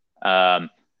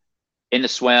in the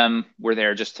swim, we're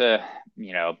there just to,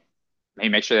 maybe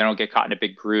make sure they don't get caught in a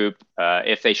big group.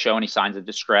 If they show any signs of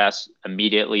distress,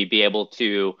 immediately be able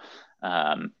to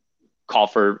call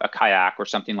for a kayak or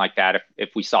something like that. If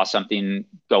we saw something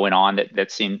going on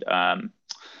that seemed that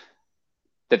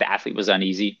the athlete was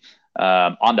uneasy.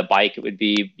 On the bike, it would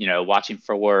be, watching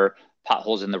for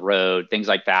potholes in the road, things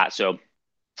like that. So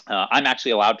I'm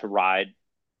actually allowed to ride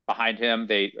behind him.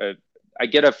 I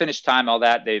get a finish time, all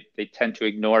that. They tend to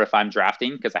ignore if I'm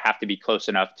drafting because I have to be close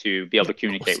enough to be able to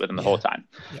communicate with them the whole time.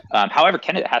 However,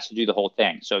 Kennet has to do the whole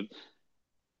thing. So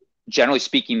generally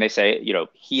speaking, they say,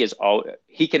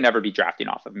 he can never be drafting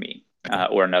off of me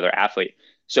or another athlete.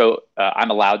 So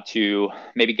I'm allowed to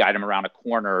maybe guide him around a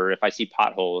corner if I see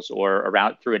potholes, or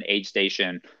around through an aid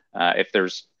station if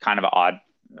there's kind of an odd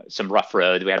some rough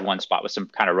road. We had one spot with some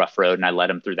kind of rough road, and I led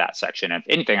him through that section. If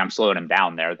anything, I'm slowing him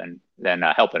down there than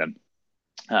helping him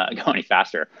go any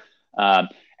faster. And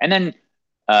then,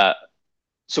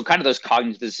 so kind of those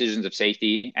cognitive decisions of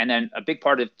safety. And then a big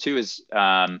part of it too is,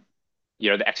 the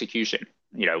execution,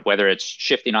 whether it's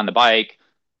shifting on the bike,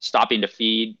 stopping to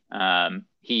feed.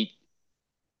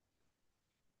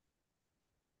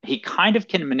 He kind of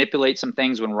can manipulate some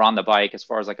things when we're on the bike as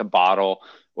far as like a bottle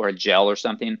or a gel or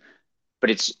something,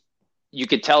 but you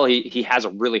could tell he has a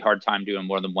really hard time doing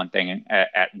more than one thing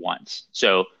at once.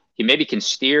 So he maybe can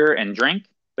steer and drink,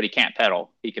 but he can't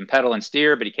pedal. He can pedal and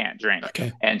steer, but he can't drink.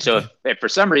 Okay. And so if for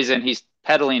some reason he's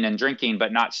pedaling and drinking,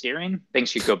 but not steering,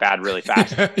 things could go bad really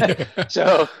fast.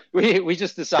 So we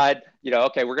just decide,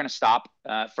 okay, we're going to stop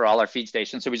for all our feed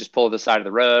stations. So we just pull to the side of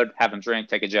the road, have him drink,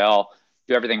 take a gel,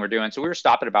 do everything we're doing. So we were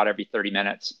stopping about every 30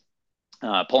 minutes,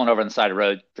 pulling over on the side of the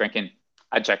road, drinking.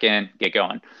 I'd check in, get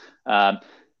going.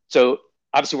 So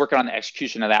obviously working on the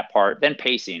execution of that part, then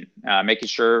pacing, making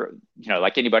sure,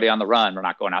 like anybody on the run, we're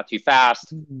not going out too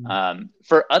fast.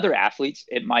 For other athletes,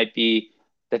 it might be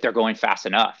that they're going fast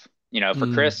enough. For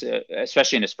Chris,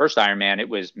 especially in his first Ironman, it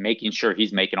was making sure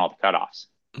he's making all the cutoffs.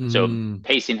 So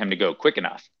pacing him to go quick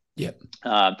enough. Yep.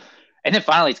 And then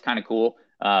finally, it's kind of cool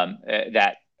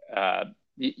that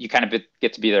you kind of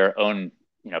get to be their own,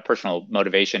 personal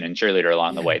motivation and cheerleader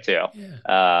along the way too.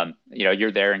 Yeah.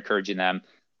 You're there encouraging them.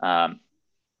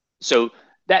 So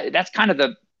that's kind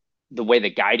of the way the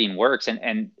guiding works.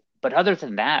 But other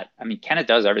than that, I mean, Kennet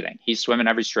does everything. He's swimming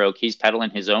every stroke. He's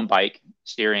pedaling his own bike,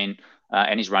 steering,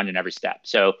 and he's running every step.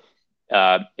 So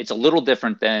it's a little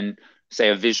different than, say,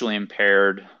 a visually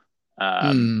impaired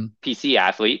PC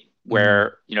athlete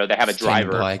where, they have a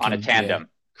driver on a tandem. Yeah.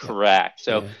 Correct.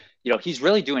 So, he's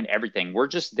really doing everything. We're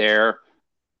just there,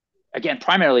 again,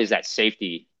 primarily as that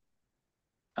safety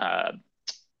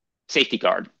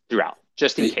guard throughout,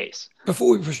 just in case.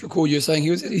 Before we push record, you were saying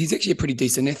he's actually a pretty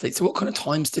decent athlete. So what kind of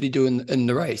times did he do in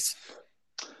the race?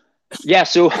 Yeah,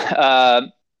 so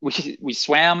we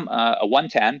swam a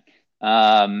 1:10,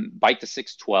 biked a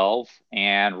 6:12,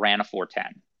 and ran a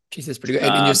 4:10. Geez, that's pretty good.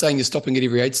 And you're saying you're stopping at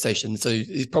every aid station, so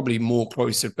he's probably more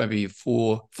closer to maybe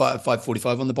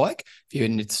 5:45 on the bike if you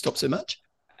need to stop so much.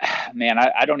 Man,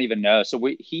 I don't even know. So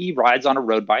he rides on a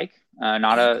road bike,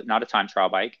 not a time trial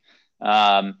bike.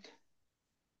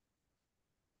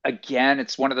 Again,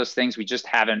 it's one of those things we just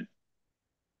haven't.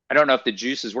 I don't know if the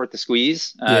juice is worth the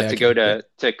squeeze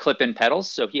to clip in pedals.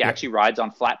 So he actually rides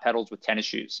on flat pedals with tennis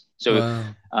shoes. So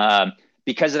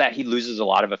because of that, he loses a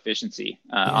lot of efficiency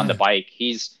on the bike.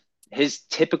 His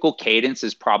typical cadence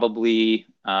is probably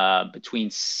between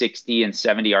 60 and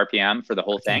 70 RPM for the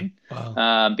whole thing.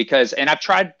 Wow. And I've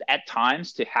tried at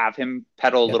times to have him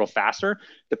pedal a little faster.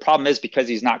 The problem is because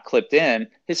he's not clipped in,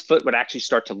 his foot would actually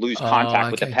start to lose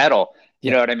contact with the pedal. You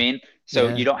know what I mean? So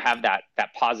you don't have that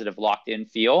positive locked in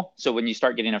feel. So when you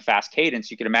start getting a fast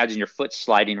cadence, you can imagine your foot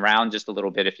sliding around just a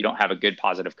little bit if you don't have a good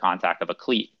positive contact of a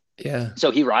cleat. Yeah.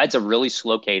 So he rides a really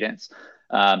slow cadence.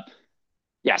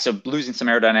 So losing some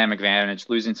aerodynamic advantage,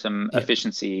 losing some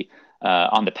efficiency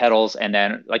on the pedals. And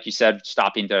then, like you said,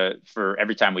 stopping for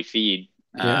every time we feed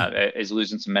is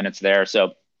losing some minutes there.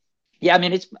 So, I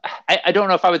mean, I don't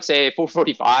know if I would say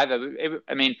 4:45.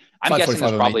 I mean, I'm guessing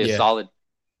it's probably a solid.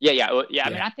 I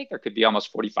mean, I think there could be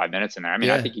almost 45 minutes in there. I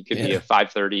mean, I think he could be a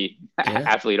 5:30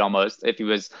 athlete almost if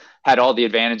he had all the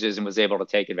advantages and was able to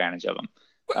take advantage of them.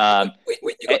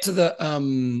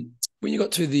 When you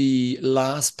got to the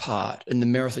last part in the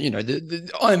marathon,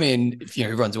 the Ironman,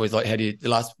 everyone's always like,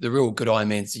 the real good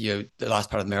Ironmans, the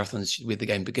last part of the marathon is where the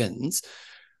game begins.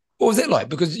 What was that like?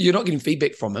 Because you're not getting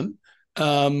feedback from him.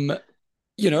 What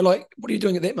are you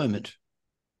doing at that moment?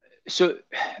 So,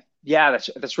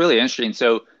 that's really interesting.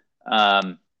 So,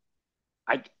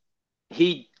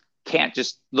 he can't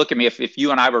just look at me if you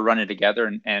and I were running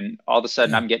together and all of a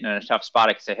sudden I'm getting in a tough spot.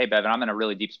 I can say, hey, Bevan, I'm in a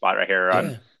really deep spot right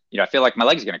here. I feel like my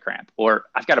leg's going to cramp, or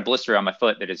I've got a blister on my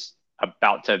foot that is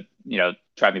about to,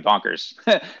 drive me bonkers.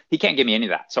 He can't give me any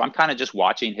of that. So I'm kind of just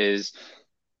watching his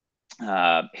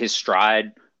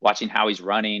stride, watching how he's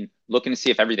running, looking to see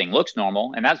if everything looks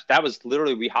normal. And that was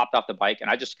literally, we hopped off the bike and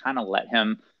I just kind of let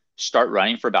him start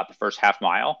running for about the first half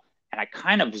mile. And I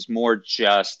kind of was more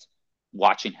just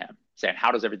watching him, saying,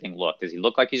 how does everything look? Does he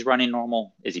look like he's running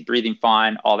normal? Is he breathing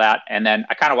fine? All that. And then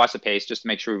I kind of watched the pace just to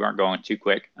make sure we weren't going too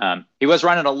quick. He was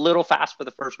running a little fast for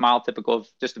the first mile, typical of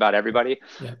just about everybody.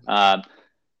 Yeah.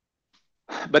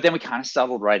 But then we kind of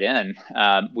settled right in.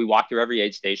 We walked through every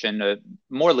aid station,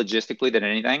 more logistically than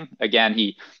anything. Again,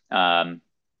 he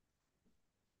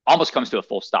almost comes to a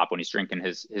full stop when he's drinking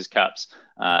his cups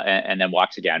and then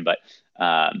walks again. But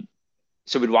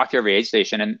so we'd walk through every aid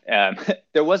station, and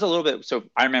there was a little bit. So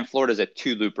Ironman Florida is a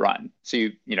 2-loop run. So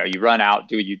you run out,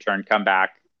 do a U-turn, come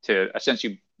back to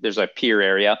essentially there's a pier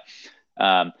area,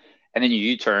 and then you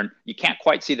U-turn. You can't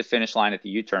quite see the finish line at the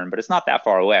U-turn, but it's not that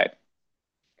far away.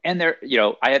 And there,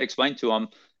 I had explained to him,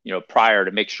 prior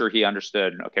to make sure he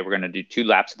understood. Okay, we're going to do 2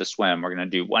 laps of the swim. We're going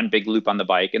to do 1 big loop on the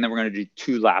bike, and then we're going to do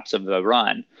 2 laps of the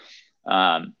run.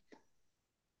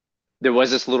 There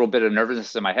was this little bit of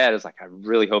nervousness in my head. It's like, I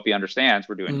really hope he understands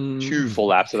we're doing 2 full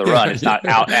laps of the run. It's not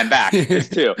out and back. It's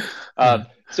 2.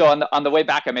 So on the way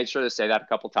back, I made sure to say that a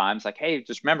couple of times, like, hey,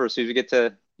 just remember, as soon as we get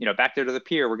to, back there to the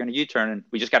pier, we're going to U-turn, and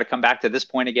we just got to come back to this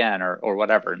point again, or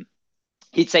whatever. And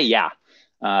he'd say, yeah.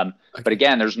 But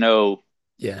again, there's no,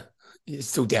 it's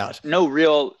still doubt. No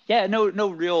real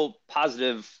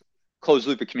positive closed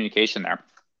loop of communication there.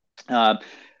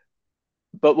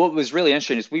 But what was really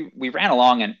interesting is we ran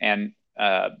along, and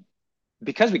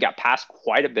because we got passed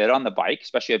quite a bit on the bike,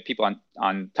 especially people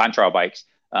on time trial bikes,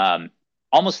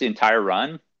 almost the entire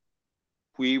run,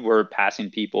 we were passing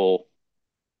people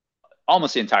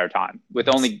almost the entire time, with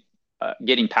only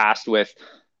getting passed with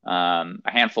a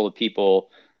handful of people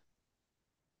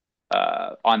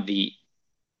on the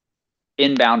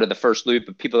inbound of the first loop,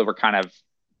 of people that were kind of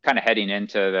heading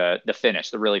into the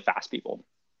finish, the really fast people.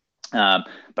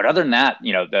 But other than that,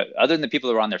 other than the people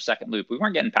that were on their second loop, we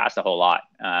weren't getting past a whole lot.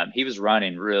 He was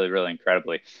running really, really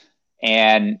incredibly.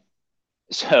 And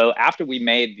so after we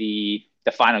made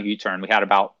the final U-turn, we had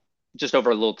about just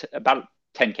over about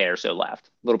 10K or so left,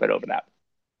 a little bit over that.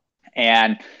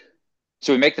 And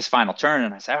so we make this final turn,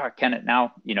 and I said, all right, Kennet,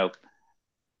 now,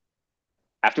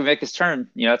 after we make this turn,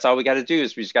 that's all we got to do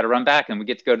is we just got to run back, and we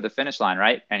get to go to the finish line,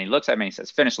 right? And he looks at me and he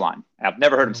says, finish line. And I've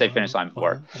never heard him say finish line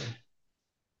before.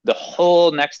 The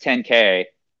whole next 10K,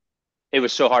 it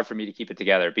was so hard for me to keep it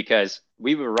together, because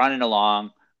we were running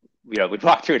along, we'd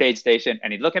walk through an aid station,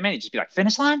 and he'd look at me and he'd just be like,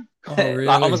 finish line? Oh, really?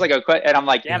 Almost like and I'm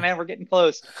like, yeah, man, we're getting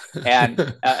close. And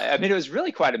it was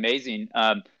really quite amazing.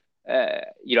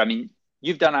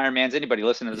 You've done Ironmans. Anybody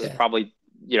listening to this has probably,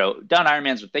 done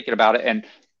Ironmans or thinking about it. And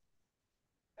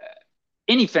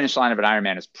any finish line of an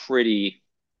Ironman is pretty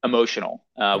emotional,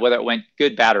 whether it went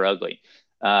good, bad, or ugly.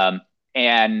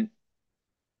 And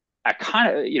I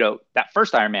kind of, that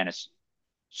first Ironman is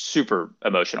super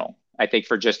emotional, I think,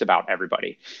 for just about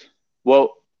everybody.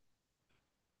 Well,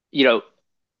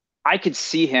 I could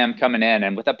see him coming in,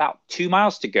 and with about 2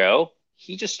 miles to go,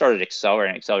 he just started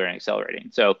accelerating.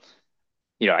 So,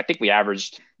 I think we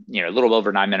averaged, a little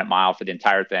over 9-minute mile for the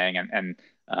entire thing. And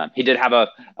he did have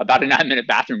about a 9-minute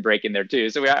bathroom break in there too.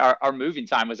 So our moving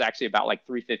time was actually about like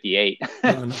 3:58.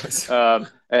 Oh, nice.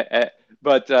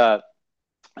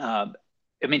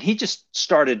 He just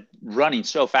started running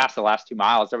so fast the last 2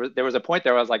 miles. There was a point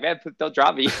there where I was like, man, don't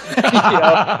drop me.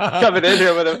 Coming in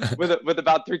here with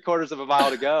about 3/4 of a mile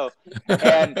to go,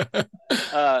 and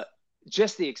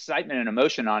just the excitement and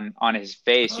emotion on his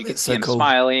face. You could see him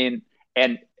smiling,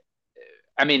 and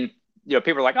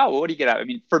people are like, oh, well, what do you get out?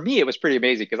 For me, it was pretty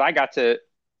amazing, because I got to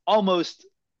almost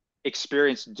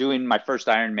experience doing my first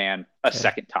Ironman a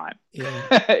second time.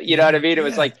 Yeah. You know what I mean?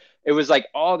 It was like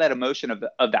all that emotion of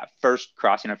that first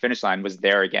crossing a finish line was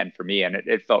there again for me, and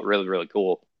it felt really, really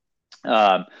cool.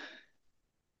 Yeah.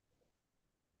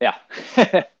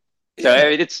 So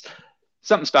it's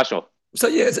something special. So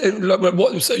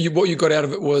what you got out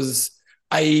of it was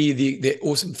the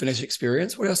awesome finish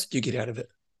experience. What else did you get out of it?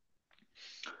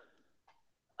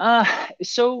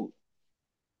 So,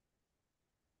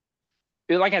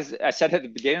 like I said at the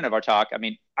beginning of our talk,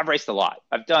 I've raced a lot.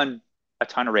 I've done a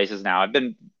ton of races now. I've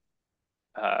been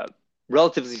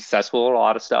relatively successful at a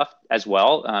lot of stuff as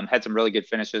well. Had some really good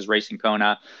finishes racing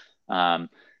Kona.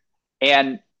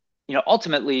 And,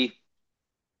 ultimately,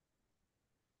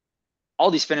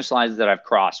 all these finish lines that I've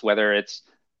crossed, whether it's,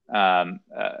 a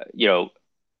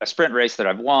sprint race that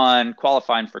I've won,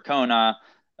 qualifying for Kona,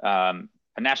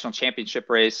 a national championship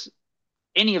race,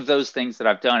 any of those things that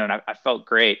I've done, and I felt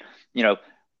great.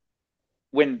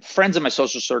 When friends in my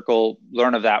social circle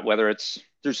learn of that, whether it's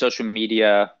through social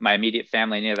media, my immediate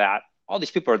family, any of that, all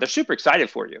these people they're super excited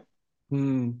for you.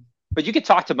 But you could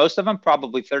talk to most of them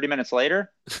probably 30 minutes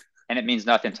later, and it means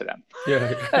nothing to them.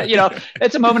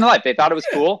 It's a moment in life. They thought it was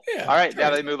cool. All right, now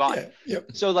they move on.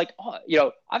 Yep. So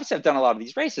obviously I've done a lot of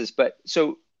these races, but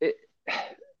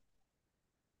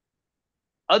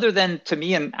other than to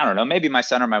me, and I don't know, maybe my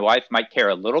son or my wife might care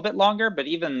a little bit longer, but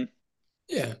even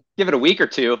give it a week or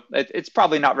two, it's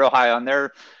probably not real high on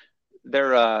their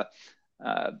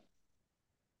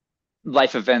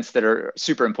life events that are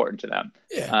super important to them.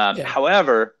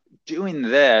 However, doing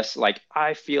this,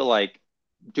 I feel like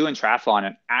doing triathlon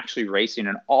and actually racing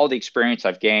and all the experience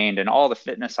I've gained and all the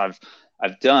fitness I've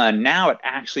done, now it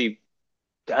actually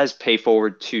does pay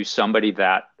forward to somebody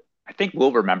that I think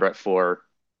will remember it for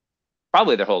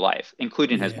probably their whole life,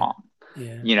 including his Yeah. mom.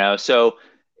 Yeah. So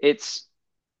it's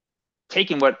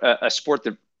taking what a sport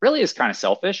that really is kind of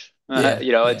selfish. Yeah. It's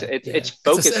Yeah. it's Yeah. it's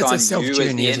focused It's a on self you as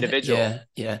journey, the isn't it? individual. Yeah.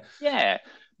 Yeah. Yeah,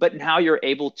 but now you're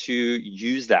able to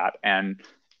use that and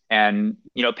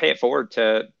pay it forward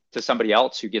to somebody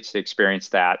else who gets to experience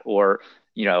that, or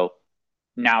you know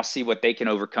now see what they can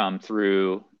overcome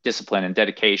through discipline and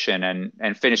dedication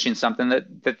and finishing something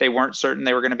that they weren't certain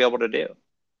they were going to be able to do.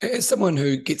 As someone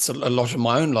who gets a lot of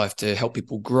my own life to help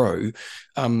people grow,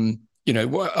 I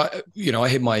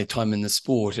had my time in the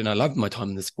sport and I loved my time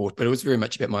in the sport, but it was very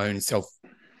much about my own self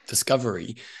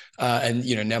discovery. And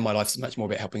now my life is much more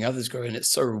about helping others grow, and it's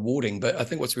so rewarding. But I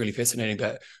think what's really fascinating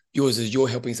about yours is you're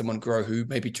helping someone grow who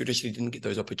maybe traditionally didn't get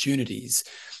those opportunities,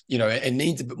 and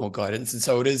needs a bit more guidance. And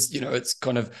so it is, it's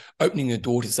kind of opening a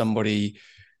door to somebody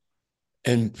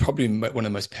in probably one of the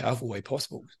most powerful way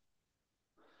possible.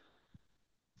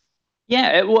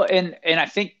 Well, and I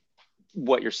think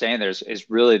what you're saying there is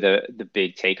really the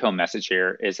big take home message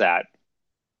here is that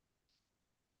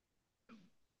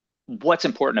what's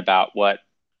important about what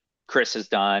Chris has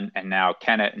done, and now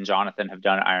Kennet and Jonathan have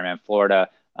done at Ironman Florida.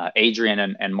 Adrian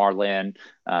and Marlene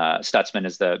Stutzman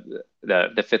is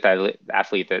the fifth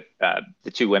athlete that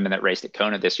the two women that raced at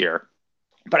Kona this year.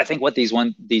 But I think what these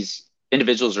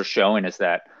individuals are showing is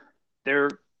that they're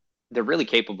they're really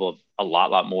capable of a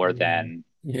lot more Yeah. than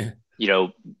Yeah. you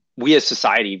know we as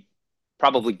society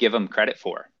probably give them credit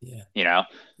for. Yeah. You know,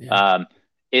 Yeah. um,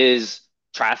 is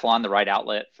triathlon the right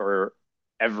outlet for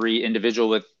every individual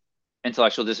with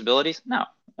intellectual disabilities? No.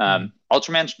 Mm.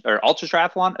 Ultraman or ultra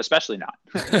triathlon, especially not.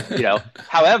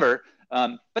 However,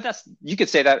 but you could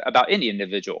say that about any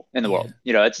individual in the Yeah. world.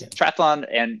 It's Yeah. triathlon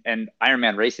and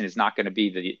Ironman racing is not going to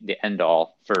be the end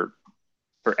all for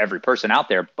every person out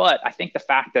there. But I think the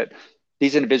fact that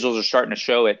these individuals are starting to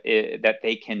show that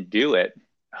they can do it,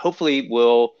 hopefully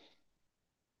will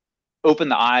open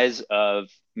the eyes of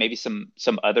maybe some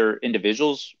other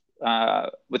individuals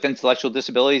with intellectual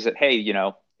disabilities that, hey,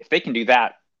 if they can do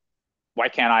that, why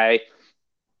can't I,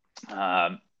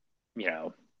 um, you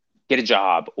know, get a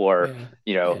job or, Yeah.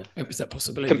 you know, Yeah. It's that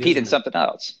possibility, compete in isn't it? something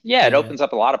else? Yeah, it Yeah. opens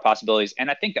up a lot of possibilities.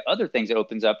 And I think the other things it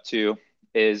opens up to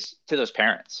is to those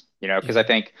parents, because I Yeah.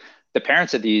 think the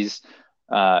parents of these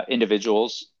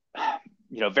individuals,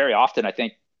 very often I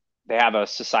think they have a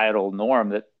societal norm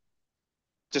that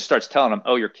just starts telling them,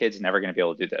 oh, your kid's never going to be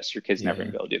able to do this. Your kid's never going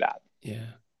Yeah. to be able to do that.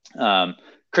 Yeah.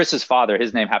 Chris's father,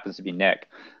 his name happens to be Nick.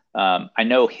 I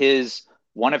know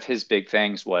one of his big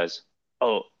things was,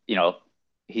 oh,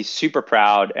 he's super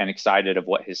proud and excited of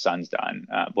what his son's done,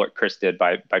 what Chris did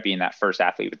by being that first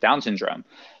athlete with Down syndrome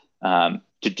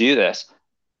to do this.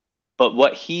 But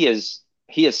what he has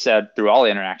said through all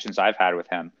the interactions I've had with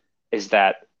him is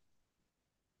that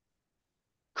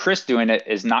Chris doing it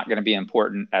is not going to be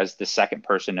important as the second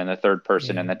person and the third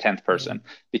person Yeah. and the 10th Yeah. person,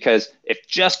 because if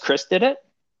just Chris did it,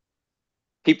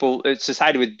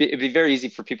 society it'd be very easy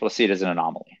for people to see it as an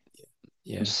anomaly and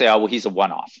Yeah. just say, oh, well, he's a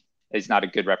one-off. He's not a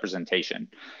good representation.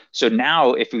 So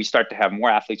now if we start to have more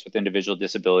athletes with individual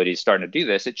disabilities starting to do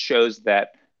this, it shows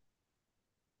that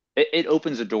it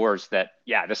opens the doors that,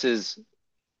 yeah, this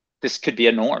could be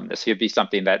a norm. This could be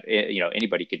something that,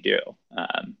 anybody could do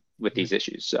with these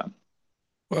issues. So.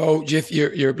 Well, Jeff,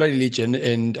 you're a bloody legend,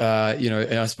 and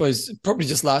and I suppose probably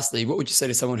just lastly, what would you say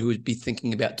to someone who would be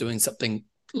thinking about doing something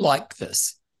like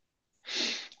this?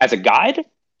 As a guide,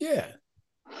 Yeah.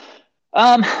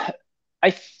 um,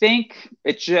 I think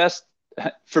it just,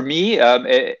 for me,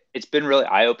 it's been really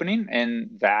eye-opening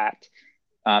in that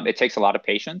it takes a lot of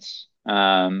patience.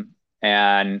 And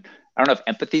I don't know if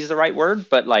empathy is the right word,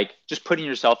 but like just putting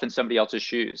yourself in somebody else's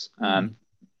shoes. Mm. And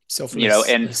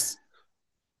Selflessness.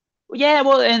 yeah,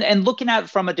 well, and looking at it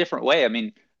from a different way. I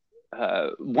mean,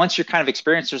 once you're kind of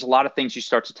experienced, there's a lot of things you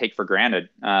start to take for granted.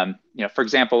 For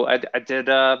example, I did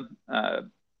a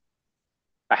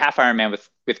half Ironman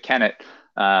with Kennet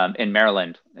in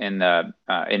Maryland in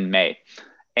May,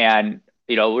 and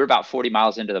we're about 40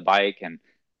 miles into the bike, and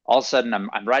all of a sudden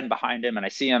I'm riding behind him, and I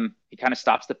see him. He kind of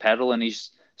stops the pedal, and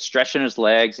he's stretching his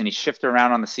legs, and he's shifting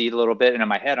around on the seat a little bit. And in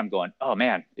my head, I'm going, "Oh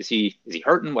man, is he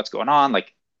hurting? What's going on?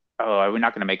 Like, oh, are we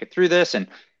not going to make it through this?" And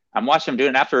I'm watching him do it.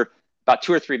 And after about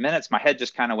 2 or 3 minutes, my head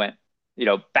just kind of went,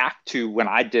 back to when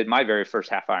I did my very first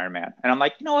half Ironman. And I'm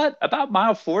like, you know what? About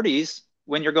mile 40s,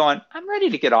 when you're going, I'm ready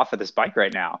to get off of this bike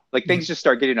right now. Like Yeah. things just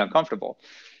start getting uncomfortable.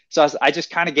 So I just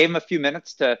kind of gave him a few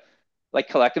minutes to like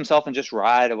collect himself and just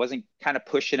ride. I wasn't kind of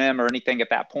pushing him or anything at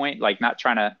that point, like not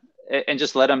trying to, and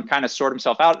just let him kind of sort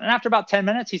himself out. And after about 10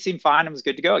 minutes, he seemed fine and was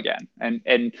good to go again.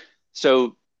 And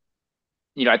so,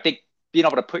 I think being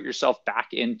able to put yourself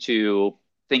back into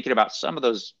thinking about some of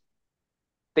those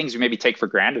things you maybe take for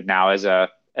granted now as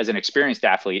an experienced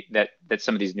athlete that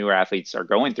some of these newer athletes are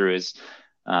going through is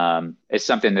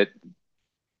something that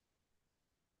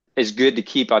is good to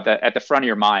keep at the front of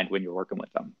your mind when you're working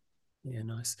with them. Yeah,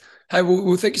 nice. Hey,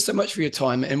 well, thank you so much for your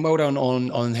time, and well done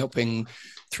on helping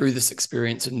through this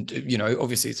experience. And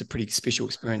obviously it's a pretty special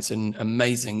experience and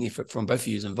amazing effort from both of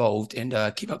you involved. And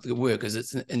keep up the good work,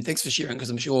 and thanks for sharing,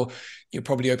 because I'm sure you'll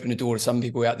probably open the door to some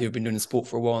people out there who've been doing the sport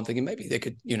for a while and thinking maybe they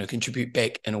could contribute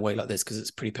back in a way like this, because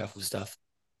it's pretty powerful stuff.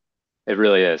 It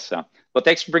really is. So, well,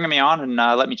 thanks for bringing me on and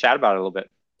let me chat about it a little bit.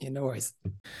 Yeah, no worries.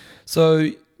 So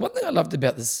one thing I loved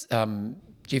about this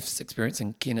Jeff's experience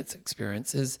and Kennet's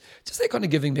experience is just that kind of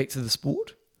giving back to the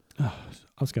sport. Oh,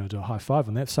 I was going to do a high five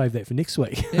on that. Save that for next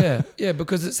week. yeah,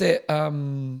 because it's that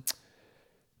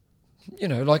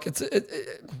like it's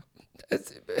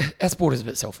our sport is a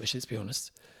bit selfish. Let's be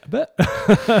honest. A bit.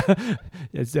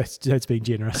 that's being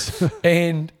generous.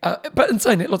 And but in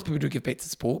saying that, lots of people do give back to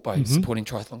sport by supporting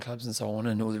triathlon clubs and so on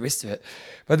and all the rest of it.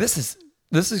 But this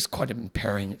is quite an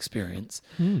empowering experience,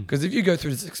 because if you go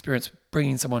through this experience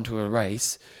bringing someone to a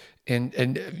race,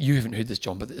 and you haven't heard this,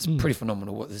 John, but it's pretty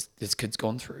phenomenal what this kid's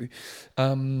gone through. I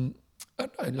don't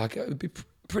know, like it would be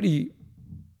pretty,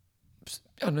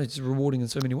 I don't know, it's rewarding in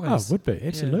so many ways. Oh, it would be.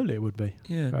 Absolutely, it would be.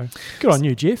 Yeah. So, good on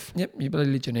you, Jeff. Yep, you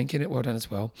bloody legend, and Kennet, well done as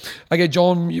well. Okay,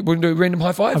 John, you want to do a random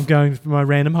high five? I'm going for my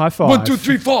random high five. 1, 2,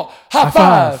 3, 4, high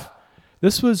five!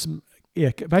 This was,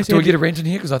 basically. Do I get a rant in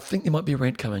here? Because I think there might be a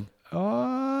rant coming.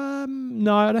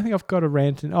 No, I don't think I've got a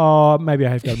rant. Maybe I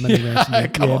have got a mini rant in there.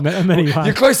 Come on. A mini one.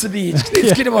 You're close to the edge.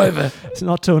 Let's get him over. It's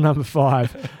not till number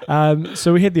 5.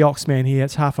 So we had the Oxman here.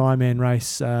 It's half Ironman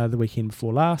race the weekend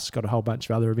before last. Got a whole bunch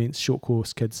of other events, short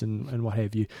course, kids and what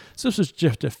have you. So this was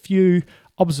just a few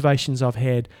observations I've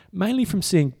had, mainly from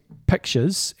seeing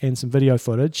pictures and some video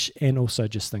footage, and also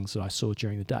just things that I saw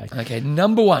during the day. Okay,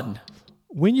 number 1.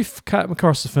 When you come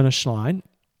across the finish line,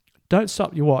 don't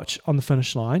stop your watch on the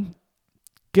finish line.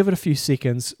 Give it a few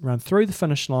seconds, run through the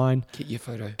finish line. Get your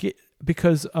photo.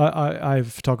 Because I have a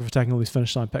photographer taking all these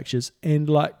finish line pictures, and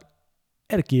like,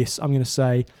 at a guess, I'm going to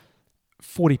say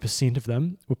 40% of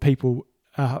them were people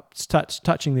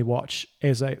touching their watch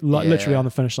as they literally on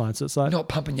the finish line. So it's like, not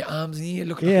pumping your arms in the air,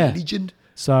 looking like a legend.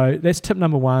 So that's tip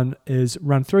number 1, is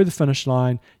run through the finish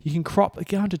line. You can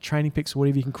go into Training Peaks or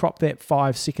whatever, you can crop that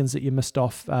 5 seconds that you missed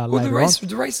off later on.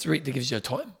 The race director gives you a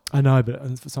time. I know, but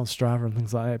it's on Strava and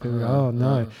things like that. People go, oh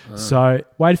no. So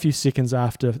wait a few seconds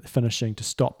after finishing to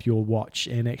stop your watch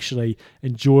and actually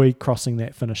enjoy crossing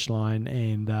that finish line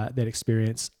and that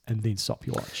experience, and then stop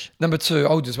your watch. Number 2,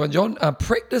 I'll just one, John.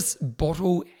 Practice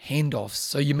bottle handoffs.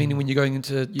 So you mean when you're going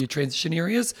into your transition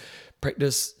areas,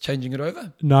 practice changing it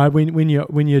over? No, when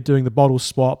you're doing the bottle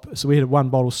swap. So we had one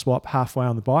bottle swap halfway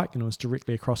on the bike, and it was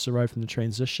directly across the road from the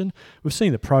transition. We've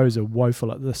seen the pros are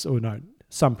woeful at this, or no,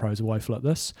 some pros are woeful at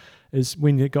this, is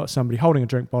when you've got somebody holding a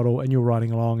drink bottle and you're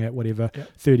riding along at whatever,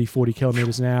 30, 40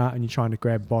 kilometres an hour, and you're trying to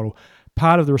grab a bottle.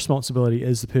 Part of the responsibility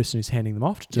is the person who's handing them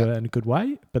off to do it in a good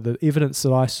way. But the evidence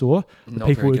that I saw, the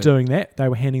people who were doing that, they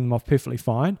were handing them off perfectly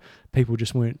fine. People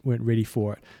just weren't ready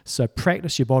for it. So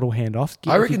practice your bottle handoff.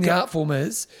 I reckon the art form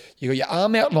is you got your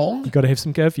arm out long. You got to have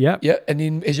some give, yeah. And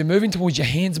then as you're moving towards, your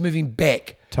hands moving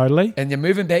back. Totally. And you're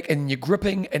moving back, and you're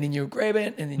gripping, and then you're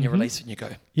grabbing, and then you're releasing, you go.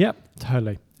 Yep,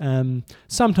 totally.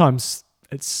 Sometimes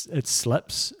it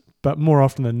slips, but more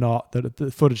often than not,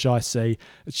 the footage I see,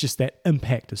 it's just that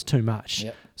impact is too much.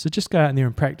 Yep. So just go out in there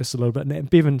and practice a little bit. And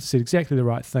Bevan said exactly the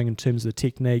right thing in terms of the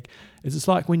technique. It's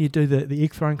like when you do the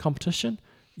egg throwing competition.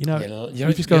 You've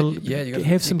just got to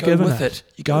have some give in it.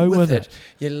 You go with it.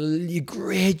 You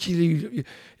gradually...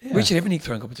 We should have an egg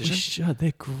throwing competition. We should.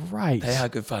 They're great. They are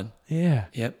good fun. Yeah.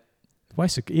 Yep.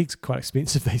 Waste of eggs are quite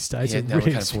expensive these days. Yeah, we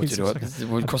can't afford to do it. It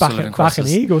would cost a living buck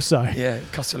crisis. an egg or so. Yeah,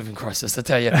 it costs a living crisis, I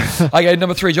tell you. Okay,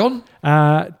 number 3, John.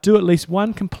 Do at least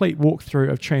one complete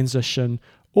walkthrough of transition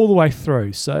all the way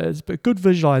through. So it's a good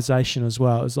visualization as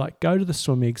well. It's like go to the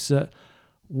swim exit,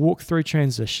 walk through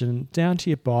transition, down to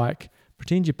your bike,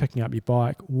 pretend you're picking up your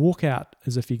bike, walk out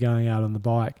as if you're going out on the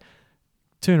bike,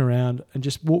 turn around and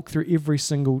just walk through every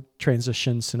single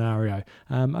transition scenario.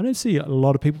 I don't see a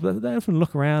lot of people, they often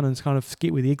look around and kind of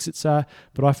get where the exits are,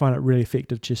 but I find it really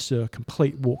effective just a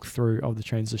complete walkthrough of the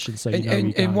transition so you know where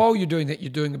you're going. And while you're doing that, you're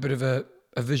doing a bit of a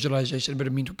a visualization, a bit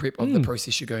of mental prep of the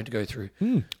process you're going to go through.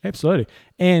 Absolutely.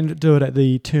 And do it at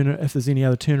the turn if there's any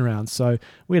other turnarounds. So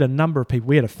we had a number of people.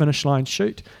 We had a finish line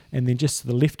shoot, and then just to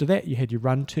the left of that, you had your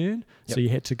run turn. Yep. So you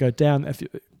had to go down.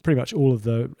 Pretty much all of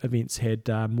the events had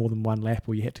more than one lap,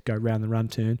 or you had to go round the run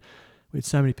turn. We had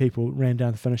so many people ran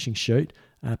down the finishing chute.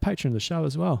 Patron of the show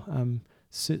as well.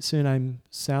 Surname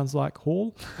sounds like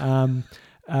Hall. Ran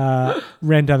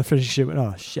down the finishing chute. Went,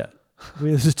 oh shit,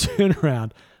 where's the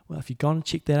turnaround? Well, if you've gone and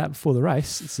checked that out before the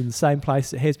race, it's in the same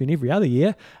place it has been every other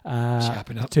year.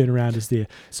 Sharpen up. Turnaround is there.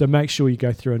 So make sure you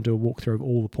go through and do a walkthrough of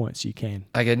all the points you can.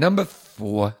 Okay, number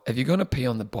 4, if you're going to pee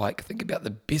on the bike, think about the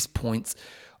best points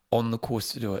on the course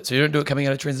to do it. So you don't do it coming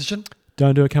out of transition?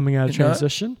 Don't do it coming out of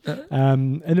transition. No.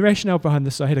 And the rationale behind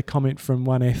this, I had a comment from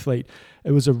one athlete.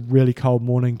 It was a really cold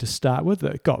morning to start with.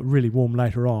 It got really warm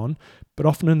later on. But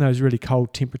often in those really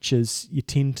cold temperatures, you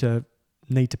tend to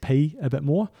need to pee a bit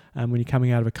more when you're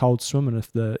coming out of a cold swim and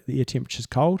if the air temperature's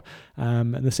cold.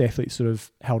 And this athlete sort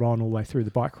of held on all the way through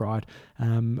the bike ride.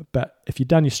 But if you've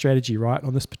done your strategy right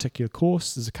on this particular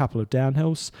course, there's a couple of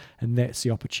downhills and that's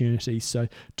the opportunity. So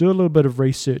do a little bit of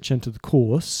research into the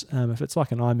course. If it's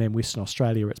like an Ironman Western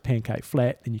Australia where it's pancake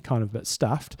flat, then you're kind of a bit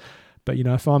stuffed. But,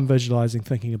 if I'm visualising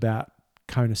thinking about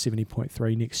Kona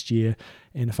 70.3 next year,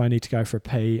 and if I need to go for a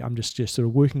pee, I'm just sort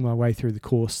of working my way through the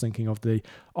course, thinking of the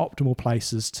optimal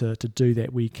places to do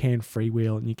that where you can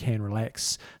freewheel and you can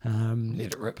relax.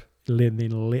 Let it rip. Let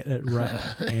it rip.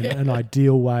 And an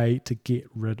ideal way to get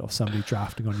rid of somebody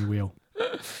drafting on your wheel.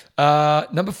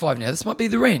 Number 5 now. This might be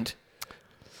the rant.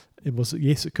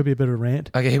 Yes, it could be a bit of a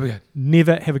rant. Okay, here we go.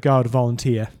 Never have a go at a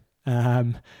volunteer.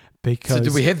 Because So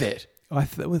do we have that?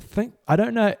 I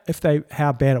don't know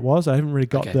how bad it was. I haven't really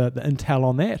got the intel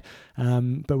on that.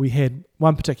 But we had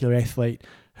one particular athlete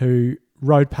who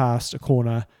rode past a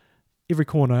corner. Every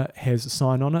corner has a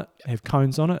sign on it, have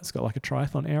cones on it. It's got like a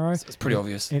triathlon arrow. So it's pretty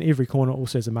obvious. And every corner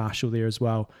also has a marshal there as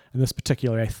well. And this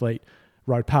particular athlete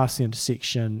rode past the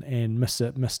intersection and missed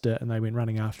it, and they went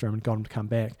running after him and got him to come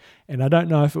back. And I don't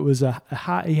know if it was he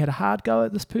had a hard go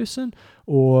at this person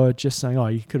or just saying, oh,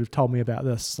 you could have told me about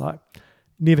this. Like,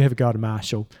 never have a go at a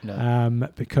marshal. No.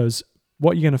 Because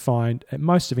what you're going to find at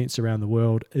most events around the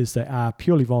world is they are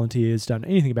purely volunteers, don't know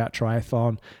anything about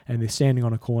triathlon, and they're standing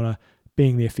on a corner,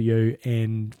 being there for you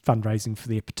and fundraising for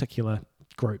their particular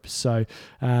group. So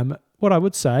what I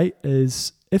would say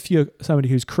is if you're somebody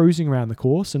who's cruising around the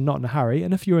course and not in a hurry,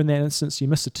 and if you're in that instance, you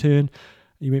missed a turn,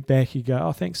 you went back, you go,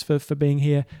 oh, thanks for being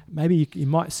here. Maybe you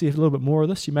might see a little bit more of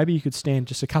this. Maybe you could stand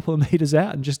just a couple of meters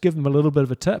out and just give them a little bit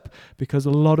of a tip, because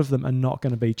a lot of them are not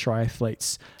going to be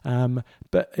triathletes.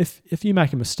 But if you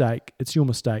make a mistake, it's your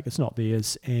mistake. It's not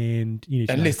theirs, and you need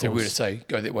to unless they were to say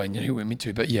go that way and you weren't meant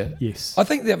to. But yeah, yes. I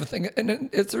think the other thing, and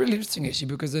it's really interesting actually,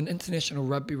 because in international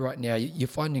rugby right now, you're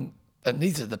finding, and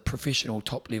these are the professional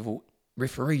top level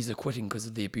referees are quitting because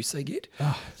of the abuse they get.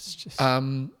 Oh, it's just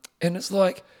and it's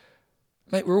like,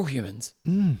 mate, we're all humans.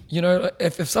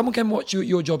 If someone can watch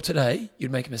your job today,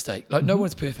 you'd make a mistake. Like, no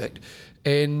one's perfect.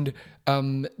 And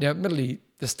now, admittedly,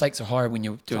 the stakes are higher when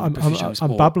you're doing professional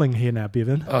sport. I'm bubbling here now,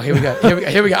 Bevan. Oh, here we go.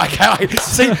 Okay,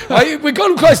 see, we've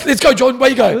gotten close. Let's go, John. Where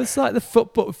you go? It's like the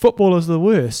footballers are the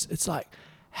worst. It's like,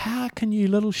 how can you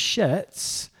little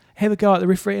shits have a go at the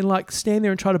referee and like stand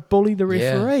there and try to bully the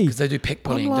referee? Because they do peck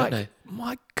bullying, don't they?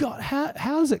 My God, how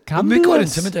does it come to It'd be quite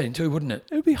this? intimidating too, wouldn't it?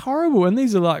 It would be horrible. And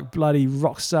these are like bloody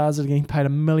rock stars that are getting paid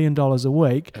 $1 million a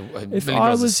week. $1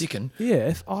 million a second. Yeah,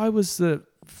 if I was the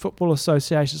Football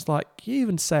Association, it's like, you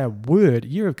even say a word,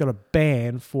 you've got a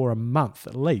ban for a month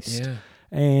at least. Yeah.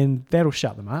 And that'll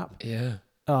shut them up. Yeah.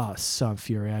 Oh, it's so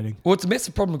infuriating. Well, it's a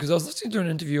massive problem, because I was listening to an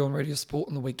interview on Radio Sport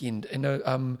on the weekend,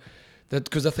 and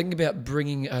because I think about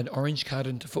bringing an orange card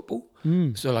into football,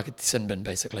 so like a sin bin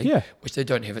basically, which they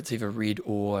don't have. It's either red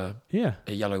or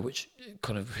a yellow, which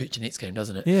kind of hurts your next game,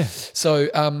 doesn't it? Yeah. So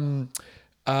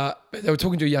they were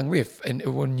talking to a young ref, and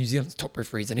one of New Zealand's top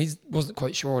referees, and he wasn't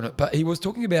quite sure on it, but he was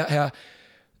talking about how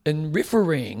in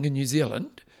refereeing in New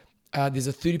Zealand, there's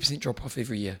a 30% drop off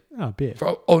every year. Oh, I bet.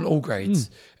 On all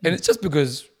grades. And it's just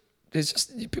because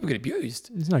people get abused.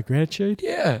 There's no gratitude.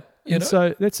 Yeah.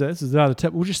 So that's it. This is another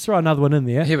tip. We'll just throw another one in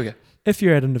there. Here we go. If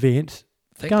you're at an event,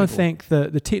 And thank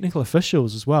the technical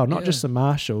officials as well, not just the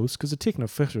marshals, because the technical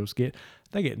officials get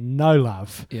no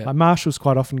love. Yeah. Like marshals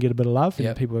quite often get a bit of love, Yeah.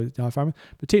 and people are high five them.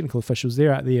 But technical officials,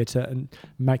 they're out there to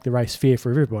make the race fair for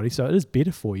everybody, so it is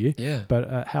better for you. Yeah.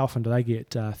 But how often do they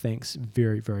get thanks?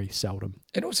 Very, very seldom.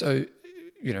 And also,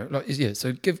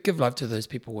 so give love to those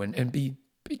people and be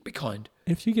kind.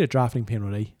 And if you get a drafting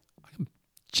penalty,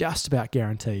 just about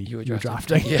guarantee you were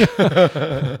drafting. Yeah.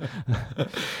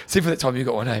 See, for that time you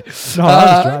got one, hey?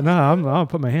 I'll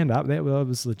put my hand up. That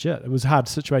was legit. It was a hard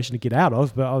situation to get out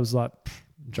of, but I was like,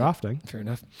 drafting. Fair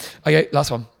enough. Okay,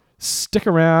 last one. Stick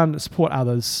around, support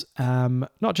others.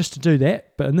 Not just to do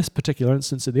that, but in this particular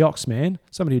instance at the Oxman,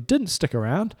 somebody who didn't stick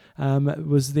around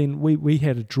was then we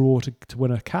had a draw to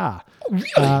win a car. Oh,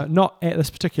 really? Not at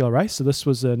this particular race. So this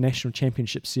was a national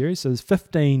championship series. So there's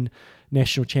 15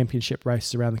 national championship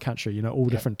races around the country, all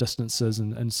different distances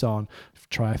and so on.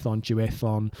 Triathlon,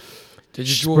 duathlon,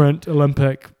 sprint,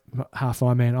 Olympic, half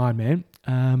Ironman.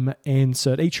 And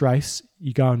so at each race,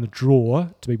 you go in the draw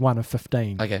to be one of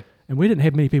 15. Okay. And we didn't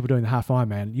have many people doing the half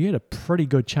Ironman. You had a pretty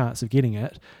good chance of getting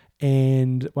it.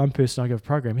 And one person I gave a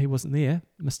program, he wasn't there,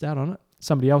 missed out on it.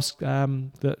 Somebody else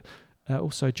that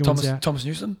also joins Thomas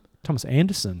Newsom? Thomas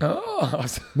Anderson. Oh.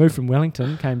 Moved from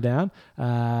Wellington, came down.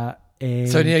 And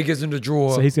so now he gets into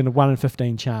draw. So he's in a 1 in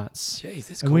 15 chance. Jeez,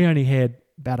 that's and cool. we only had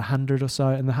about 100 or so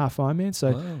in the half Ironman.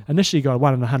 So initially you got a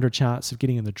 1 in 100 chance of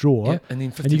getting in the draw. Yeah, and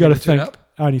then 50 and you got to turn think up.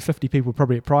 Only 50 people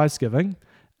probably at prize giving.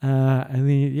 And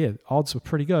then, odds were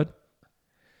pretty good.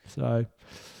 So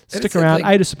stick around,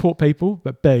 A, to support people,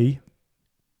 but B,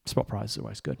 spot prize is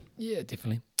always good. Yeah,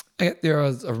 definitely. Okay, there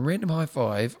is a random high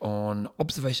five on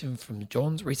observation from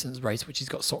John's recent race, which he's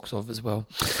got socks of as well.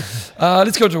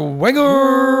 Let's go to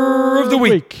Wanger of the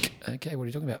Week. Okay, what are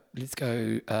you talking about? Let's go.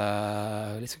 We've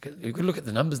got to look at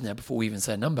the numbers now before we even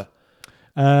say a number.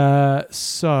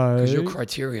 Because your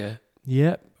criteria.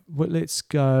 Yep. Well, let's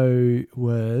go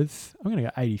with, I'm going to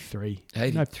go 83.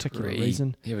 83. No particular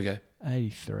reason. Here we go.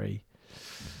 83.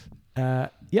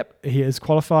 Yep, he is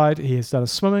qualified. He has done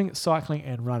swimming, cycling,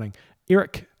 and running.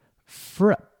 Eric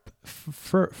Philip,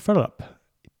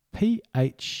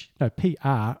 P-R-I-L-L-I-P-P.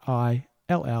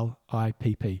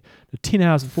 10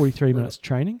 hours and 43 minutes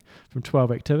training from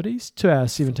 12 activities, 2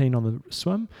 hours 17 on the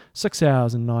swim, 6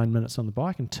 hours and 9 minutes on the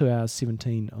bike, and 2 hours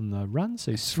 17 on the run.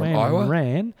 So he swam and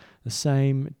ran the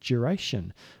same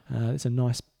duration. It's a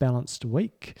nice balanced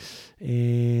week.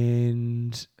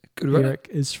 And Eric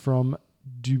is from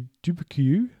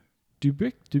Dubuque,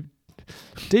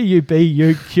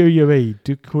 D-U-B-U-Q-U-E,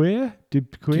 Dubuque,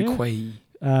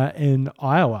 in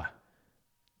Iowa.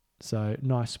 So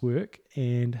nice work.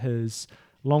 And his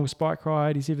longest bike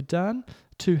ride he's ever done,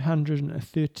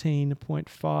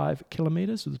 213.5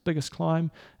 kilometres. His biggest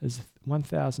climb is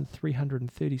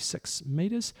 1,336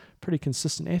 metres. Pretty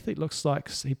consistent athlete. Looks like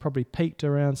he probably peaked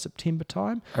around September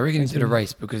time. I reckon he did a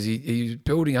race because he was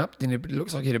building up. Then it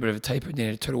looks like he had a bit of a taper, and then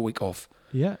he had a total week off.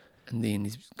 Yeah. And then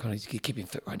he's kind of keeping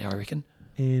fit right now, I reckon.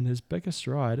 And his biggest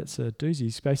ride, it's a doozy.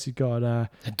 He's basically got a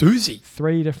doozy.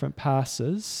 3 different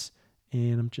passes.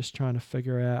 And I'm just trying to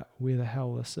figure out where the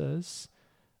hell this is.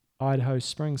 Idaho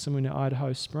Springs, somewhere near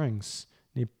Idaho Springs,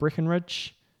 near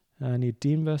Breckenridge, near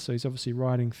Denver. So he's obviously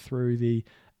riding through the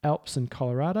Alps in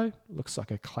Colorado. Looks like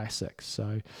a classic.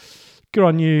 So good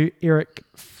on you, Eric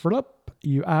Philip.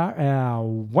 You are our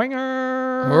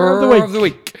Wanger of the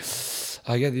Week.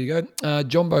 Okay, there you go.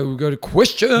 Jumbo, we'll go to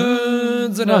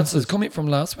questions and answers. Comment from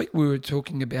last week. We were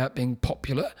talking about being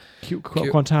popular.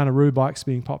 Quintana Roo bikes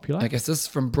being popular. I guess this is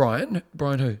from Brian.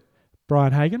 Brian who?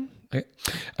 Brian Hagen. Okay.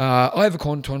 I have a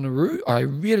Quintana Roo. I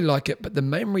really like it, but the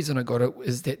main reason I got it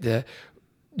is that the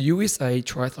USA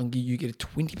Triathlon Gear, you get a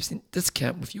 20%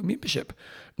 discount with your membership.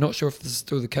 Not sure if this is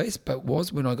still the case, but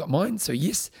was when I got mine. So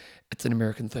yes, it's an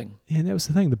American thing. Yeah, and that was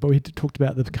the thing. We talked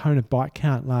about the Kona bike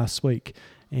count last week.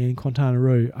 And Quintana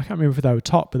Roo, I can't remember if they were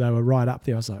top, but they were right up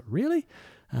there. I was like, really?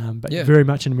 But very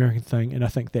much an American thing. And I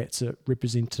think that's a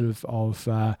representative of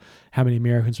how many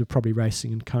Americans were probably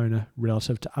racing in Kona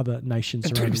relative to other nations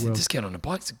and around the world. 20% discount on a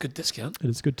bike is a good discount. It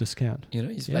is a good discount. You know,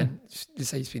 you spend, let's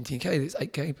say you spend 10K, there's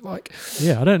 8K per bike.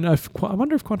 Yeah, I don't know. I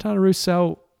wonder if Quintana Roo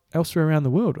sell elsewhere around the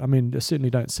world. I mean, they certainly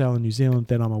don't sell in New Zealand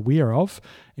that I'm aware of.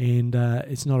 And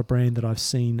it's not a brand that I've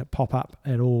seen pop up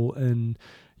at all in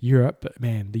Europe, but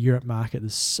man, the Europe market,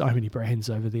 there's so many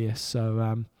brands over there.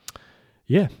 So,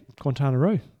 Quintana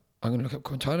Roo. I'm going to look up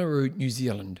Quintana Roo, New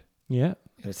Zealand. Yeah.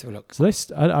 Let's have a look. So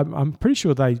I'm pretty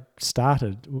sure they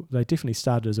definitely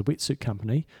started as a wetsuit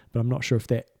company, but I'm not sure if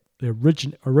the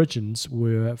origins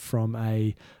were from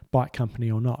a bike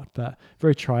company or not, but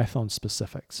very triathlon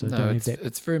specific. So no,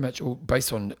 it's very much all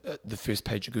based on the first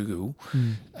page of Google.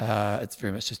 It's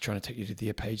very much just trying to take you to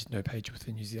their page, no page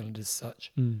within New Zealand as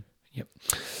such. Yep.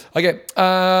 Okay.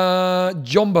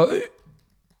 Jumbo,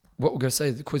 what we're going to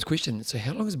say, the quiz question. So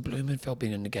how long has Blumenfeld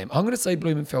been in the game? I'm going to say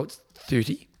Blumenfeld's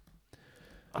 30.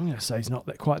 I'm going to say he's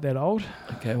not quite that old.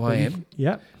 Okay, well, I am.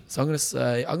 Yeah. So I'm going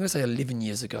to say 11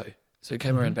 years ago. So it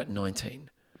came around about 19.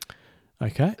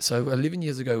 Okay. So 11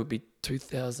 years ago would be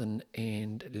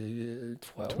 2012.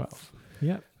 12.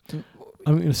 Yeah.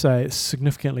 I'm going to say it's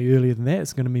significantly earlier than that.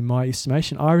 It's going to be my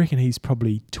estimation. I reckon he's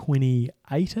probably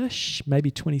 28-ish, maybe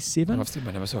 27. I've seen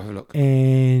my number, so I'll have a look.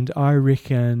 And I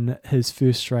reckon his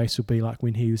first race will be like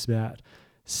when he was about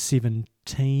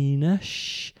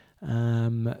 17-ish,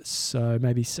 so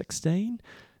maybe 16.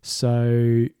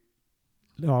 So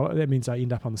that means I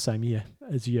end up on the same year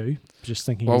as you. Just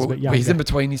thinking he's a bit younger. He's in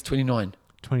between. He's 29.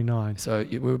 29. So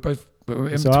we were in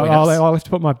between So us. I'll have to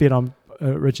put my bet on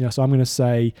originally. So I'm going to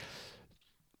say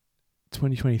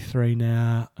 2023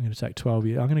 now. I'm going to take 12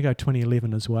 years. I'm going to go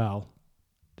 2011 as well.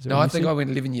 No, I think I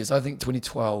went 11 years. I think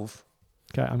 2012.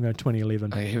 Okay, I'm going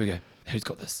 2011. Okay, here we go. Who's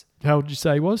got this? How old did you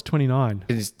say he was? 29.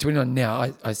 He's 29 now.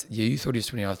 You thought he was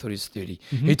 29. I thought he was 30.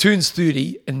 Mm-hmm. He turns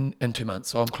 30 in 2 months,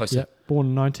 so I'm closer. Yep. Born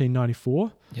in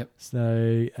 1994. Yep.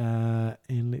 So,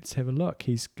 and let's have a look.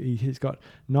 He's got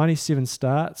 97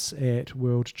 starts at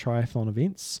World Triathlon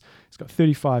events. He's got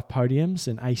 35 podiums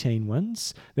and 18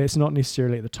 wins. That's not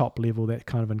necessarily at the top level. That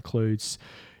kind of includes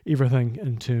everything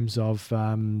in terms of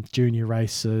junior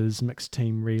races, mixed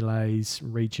team relays,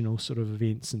 regional sort of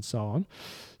events and so on.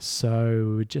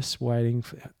 So we're just waiting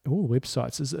for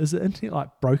websites. Is the internet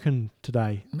like broken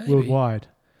today? Maybe. Worldwide?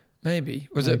 Maybe.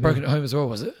 Was it broken at home as well,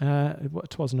 was it?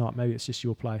 It was not. Maybe it's just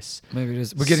your place. Maybe it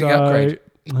is. We're getting an upgrade.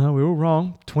 No, we're all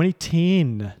wrong.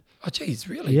 2010. Oh, geez,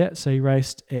 really? Yeah, so he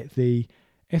raced at the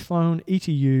Athlone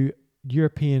ETU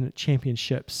European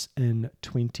Championships in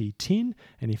 2010,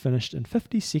 and he finished in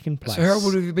 52nd place. So how old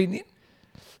would he have been then?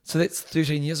 So that's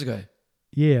 13 years ago.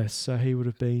 Yeah, so he would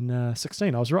have been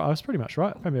 16. I was right. I was pretty much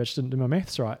right. Maybe I just didn't do my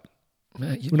maths right.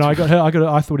 No,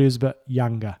 I thought he was a bit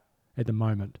younger at the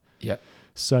moment. Yeah.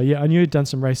 So yeah, I knew he'd done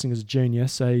some racing as a junior.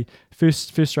 So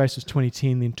first race was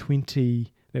 2010, then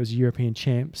 20. That was European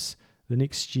champs. The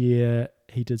next year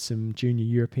he did some junior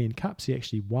European Cups. He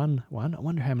actually won one. I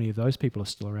wonder how many of those people are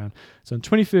still around. So on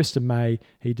 21st of May,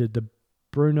 he did the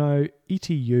Brno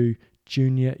ETU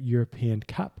Junior European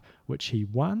Cup, which he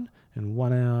won in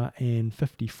 1 hour and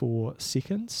 54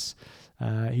 seconds.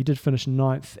 He did finish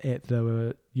 9th at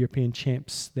the European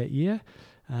Champs that year.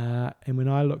 And when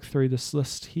I look through this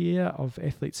list here of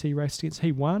athletes he raced against,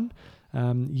 he won.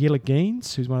 Jelle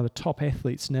Geens, who's one of the top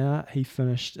athletes now, he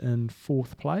finished in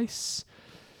 4th place.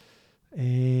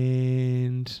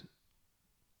 And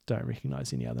don't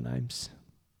recognise any other names.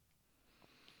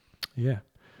 Yeah.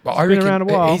 But I been reckon around a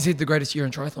while. He's had the greatest year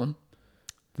in triathlon.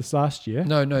 This last year?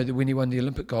 No, when he won the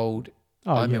Olympic gold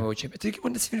Ironman yeah. World Champion. Did he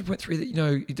win the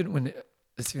 70.3? He didn't win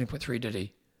the 70.3, did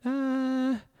he?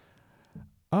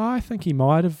 I think he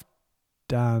might have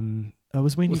done. It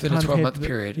was when within he a kind 12-month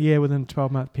period. Yeah, within a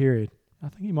 12-month period. I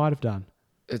think he might have done.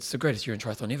 It's the greatest year in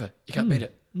triathlon ever. You can't beat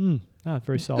it. No,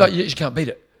 very solid. Like, you just can't beat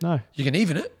it. No. You can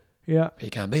even it, Yeah. but you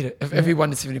can't beat it. If he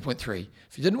won the 70.3.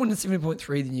 If you didn't win the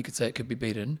 70.3, then you could say it could be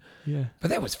beaten. Yeah.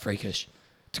 But that was freakish.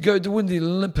 To win the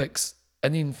Olympics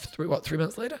and then 3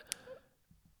 months later?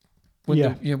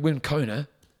 Win Kona.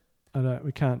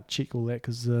 We can't check all that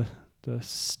because the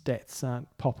stats aren't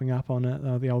popping up on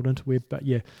it, the old interweb. But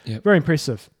yeah, Very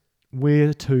impressive.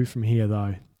 Where to from here,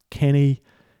 though? Can he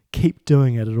keep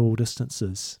doing it at all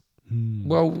distances?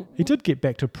 Well, he did get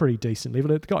back to a pretty decent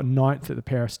level. It got 9th at the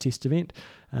Paris test event.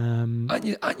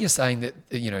 Aren't you saying that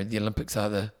the Olympics are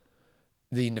the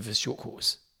end of his short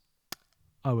course?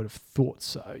 I would have thought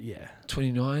so, yeah.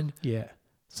 29? Yeah.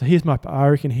 So I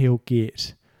reckon he'll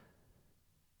get...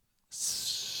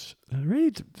 It's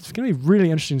going to be really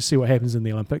interesting to see what happens in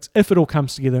the Olympics. If it all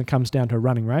comes together and comes down to a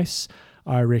running race,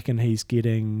 I reckon he's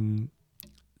getting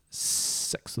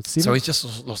 6th or 7th. So he's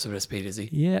just lost a bit of speed, is he?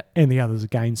 Yeah, and the others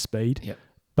gain speed. Yep.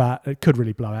 But it could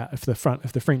really blow out if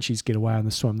the Frenchies get away on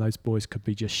the swim. Those boys could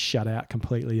be just shut out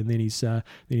completely, and then he's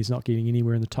not getting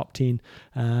anywhere in the top 10.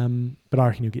 But I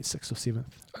reckon he'll get 6th or 7th.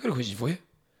 I've got a question for you.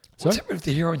 What's happened with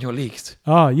the hair on your legs?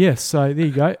 Oh yes, so there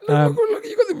you go. Look,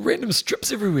 you've got the random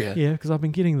strips everywhere. Yeah, because I've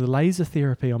been getting the laser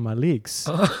therapy on my legs,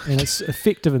 and it's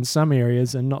effective in some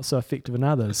areas and not so effective in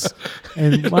others.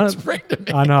 And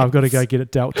I know I've got to go get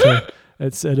it dealt to.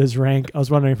 It is rank. I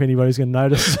was wondering if anybody's going to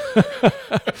notice.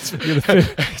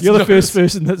 You're the first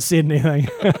person that said anything.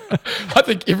 I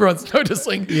think everyone's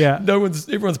noticing. Yeah.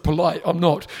 Everyone's polite. I'm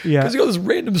not. Yeah. Because you've got this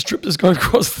random strip that's going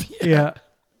across the air. Yeah.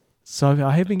 So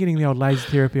I have been getting the old laser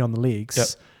therapy on the legs. Yep.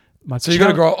 So you've got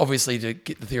to grow up, obviously, to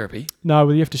get the therapy. No,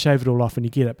 well, you have to shave it all off when you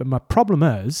get it. But my problem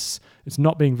is it's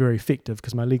not being very effective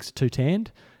because my legs are too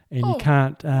tanned, and you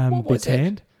can't be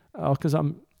tanned. Oh, because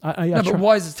but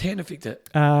why is the tan affected?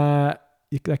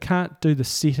 They can't do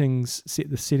set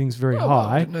the settings very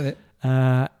high. I didn't know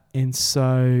that. And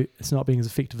so it's not being as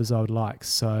effective as I would like.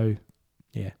 So,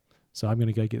 yeah. So I'm going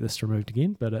to go get this removed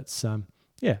again. But it's, if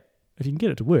you can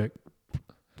get it to work,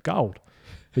 gold.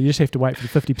 But you just have to wait for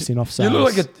the 50% off sales. You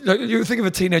look like you think of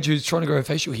a teenager who's trying to grow a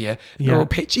facial hair. They're all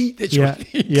patchy. That's what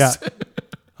it is. Yeah.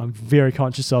 I'm very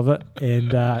conscious of it,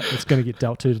 and it's going to get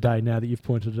dealt to today now that you've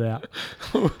pointed it out.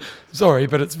 Sorry,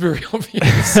 but it's very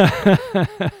obvious.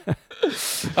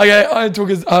 Okay, IMTalk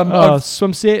is...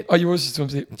 swim set. Oh, you watched the swim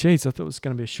set? Jeez, I thought it was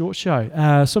going to be a short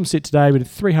show. Swim set today, we did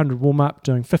 300 warm-up,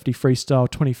 doing 50 freestyle,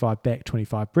 25 back,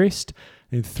 25 breast.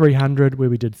 Then 300, where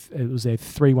we did, it was a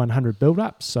 3-100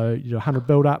 build-up. So you do 100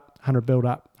 build-up, 100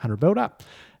 build-up, 100 build-up.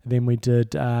 Then we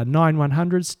did 9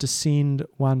 100s, descend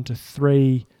 1 to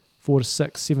 3, 4 to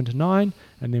 6, 7 to 9,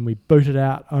 and then we booted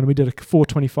out, and we did a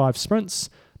 425 sprints,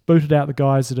 booted out the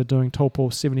guys that are doing tall pool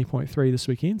 70.3 this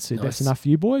weekend. So that's enough for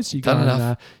you boys. You've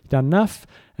done enough.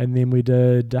 And then we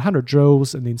did 100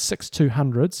 drills and then 6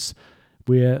 200s,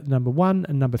 where number 1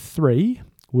 and number 3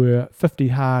 were 50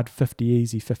 hard, 50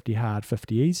 easy, 50 hard,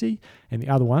 50 easy, and the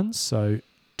other ones, so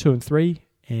 2 and 3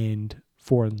 and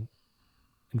 4 and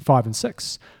 5 and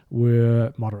 6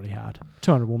 were moderately hard.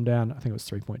 200 warm down, I think it was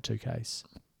 3.2 Ks.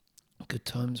 Good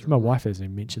times. My wife hasn't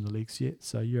even mentioned the legs yet,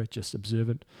 so you're just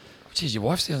observant. Geez, your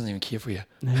wife doesn't even care for you.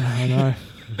 Yeah, I know.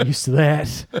 I'm used to that.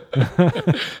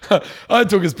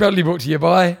 IMTalk is proudly brought to you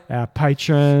by our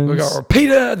patrons. We've got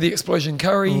Peter, the Explosion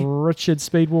Curry. Richard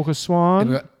Speedwalker Swan. And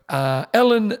we've got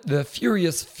Ellen, the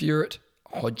Furious Ferret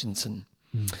Hodgkinson.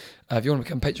 If you want to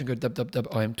become a patron, go to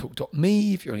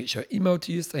www.imtalk.me. If you want to get your email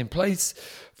to you, same place.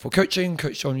 For coaching,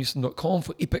 coachjohnhouston.com.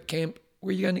 For Epic Camp, where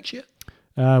are you going next year?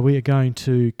 We are going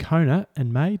to Kona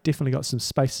in May. Definitely got some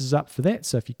spaces up for that.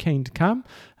 So if you're keen to come,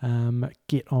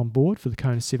 get on board for the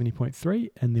Kona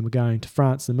 70.3. And then we're going to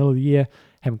France in the middle of the year.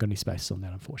 Haven't got any spaces on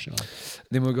that, unfortunately.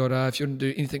 Then we've got, if you want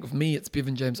to do anything with me, it's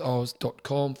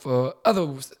bevanjameseyles.com. For other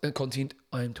content,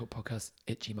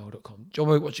 imtalkpodcast@gmail.com.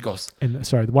 John, what's your goss? And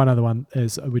sorry, the one other one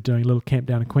is we're doing a little camp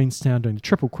down in Queenstown, doing the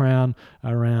Triple Crown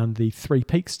around the 3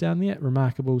 peaks down there,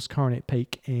 Remarkables, Coronet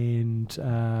Peak, and...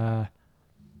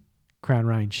 Crown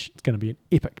Range. It's going to be an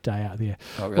epic day out there.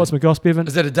 Oh, really? What's my goss, Bevan?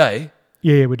 Is that a day?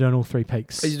 Yeah, we're doing all 3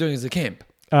 peaks. Are you doing it as a camp?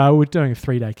 We're doing a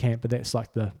 3-day camp, but that's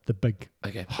like the big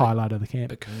highlight of the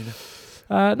camp.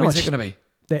 When's that going to be?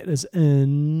 That is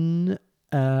in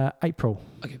April.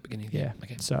 Okay, beginning of the year.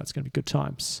 Okay. So it's going to be good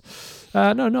times.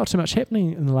 No, not too much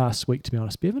happening in the last week, to be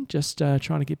honest, Bevan. Just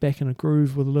trying to get back in a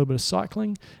groove with a little bit of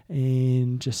cycling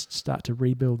and just start to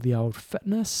rebuild the old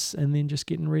fitness, and then just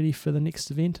getting ready for the next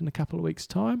event in a couple of weeks'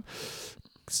 time.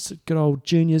 Good old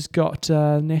juniors got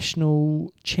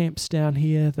national champs down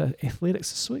here, the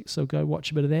athletics this week, so go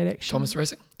watch a bit of that action.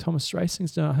 Thomas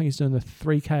Racing's doing, I think he's doing the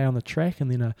 3K on the track and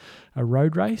then a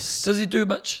road race. Does he do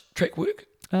much track work?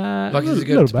 Like does he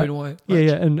go to Pune?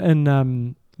 Yeah,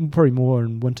 and probably more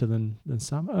in winter than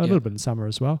summer, a little bit in summer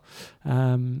as well.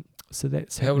 So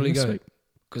that's how will he this go? Week.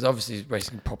 Because obviously he's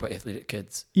racing proper athletic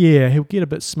kids. Yeah, he'll get a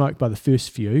bit smoked by the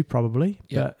first few probably,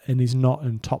 and he's not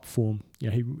in top form. You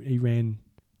know, he ran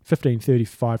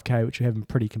 15:35K, which we have him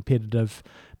pretty competitive,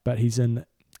 but he's in,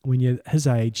 when you're his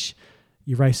age,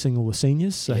 you're racing all the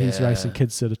seniors, so he's racing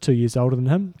kids that are 2 years older than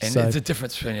him. And there's a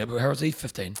difference between it. How old is he?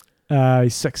 15?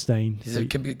 He's 16. It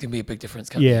can be a big difference.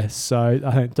 So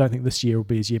I don't think this year will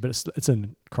be his year, but it's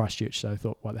in Christchurch, so I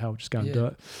thought, what the hell, just go and do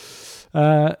it.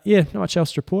 Not much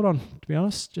else to report on, to be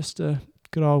honest. Just a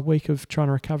good old week of trying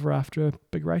to recover after a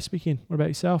big race weekend. What about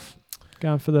yourself?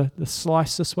 Going for the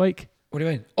slice this week? What do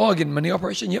you mean? Oh, getting my knee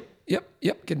operation. Yep.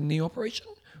 Getting a knee operation.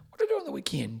 What did I do on the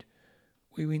weekend?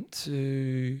 We went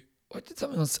to... I did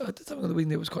something on the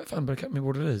weekend that was quite fun, but I can't remember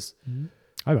what it is. Mm-hmm.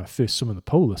 I had my first swim in the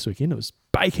pool this weekend. It was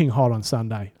baking hot on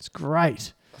Sunday. It's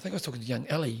great. I think I was talking to young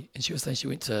Ellie, and she was saying she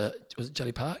went to, was it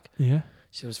Jelly Park? Yeah.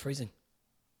 She was freezing.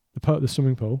 The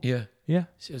swimming pool? Yeah. Yeah.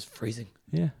 She was freezing.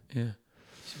 Yeah. Yeah.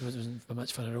 She wasn't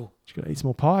much fun at all. She's got to eat some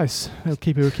more pies. It'll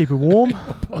keep her warm.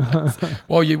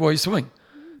 While you're swimming.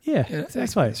 Yeah,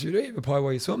 exactly. You eat a pie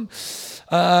while you swim. So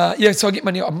I get my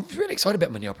knee. I'm really excited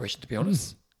about my knee operation, to be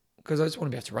honest, because I just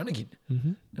want to be able to run again.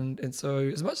 Mm-hmm. And so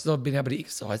as much as I've been able to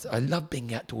exercise, I love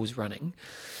being outdoors running.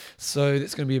 So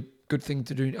that's going to be a good thing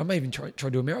to do. I may even try to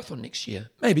do a marathon next year.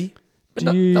 Maybe. But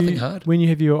nothing hard. When you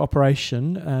have your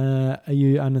operation, are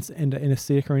you under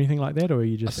anaesthetic or anything like that, or are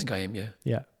you just... I think I am, yeah.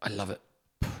 Yeah. I love it.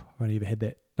 I've only ever had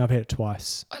that. No, I've had it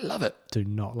twice. I love it. Do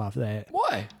not love that.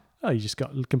 Why? Oh, you just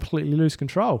got completely lose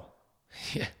control.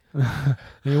 Yeah. And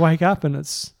you wake up and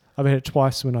I've had it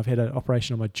twice when I've had an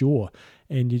operation on my jaw,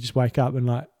 and you just wake up and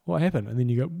like, what happened? And then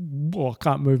you go, I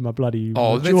can't move my bloody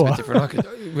jaw. That's a bit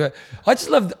different. I just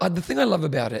love, the thing I love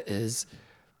about it is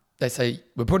they say,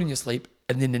 we're putting you to sleep,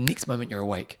 and then the next moment you're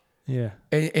awake. Yeah.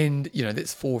 And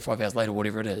that's 4 or 5 hours later,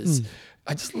 whatever it is.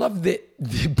 I just love that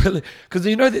the ability, because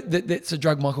you know that's a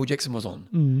drug Michael Jackson was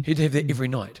on. He'd have that every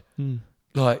night,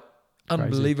 like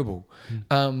unbelievable.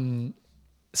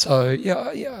 So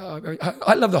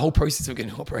I love the whole process of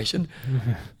getting an operation.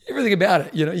 Everything about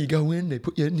it, you go in, they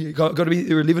put you in. You got to be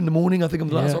there 11 in the morning. I think I'm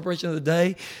the last operation of the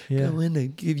day. Go in, they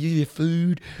give you your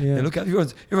food. They look up.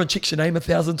 Everyone checks your name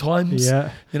 1,000 times.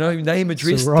 Name,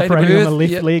 address, so we're date of operating birth. on the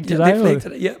left leg today. Left leg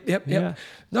today. Yep.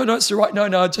 No, it's the right.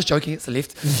 No, just joking. It's the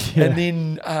left. And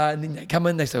then they come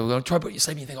in. They say, "Well, I'll try to put your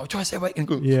same thing. I'll try to stay awake and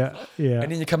go."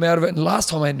 And then you come out of it. And the last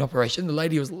time I had an operation, the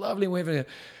lady was lovely.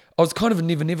 I was kind of a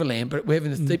never land, but we're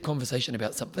having this deep conversation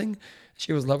about something.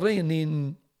 She was lovely, and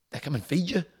then they come and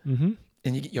feed you, and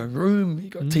you get your own room, you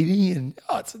got TV, and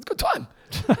it's a good time.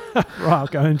 Right, I'll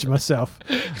go into myself.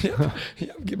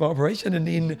 Get my operation, and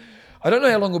then I don't know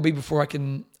how long it'll be before I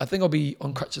think I'll be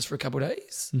on crutches for a couple of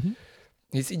days.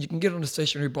 He said you can get on a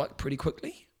stationary bike pretty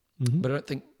quickly, but I don't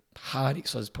think hard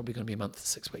exercise is probably going to be a month to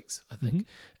 6 weeks, I think.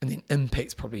 And then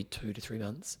impact's probably 2 to 3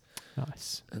 months.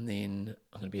 Nice. And then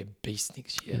I'm going to be a beast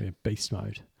next year. You're in beast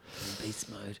mode.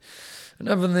 And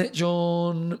other than that,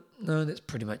 John, no, that's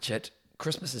pretty much it.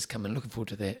 Christmas is coming. Looking forward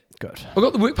to that. Good. I've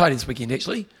got the work party this weekend,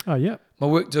 actually. Oh, yeah. My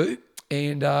work do.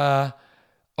 And I'll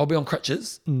be on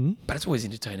crutches, but it's always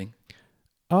entertaining.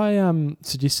 I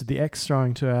suggested the axe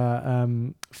throwing to our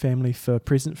family for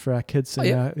present for our kids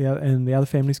and the other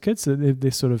family's kids. So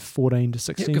they're sort of 14 to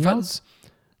 16 years olds.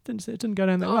 It didn't go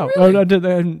down that well. Really?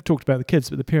 They hadn't talked about the kids,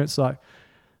 but the parents like,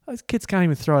 those kids can't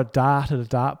even throw a dart at a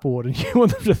dartboard, and you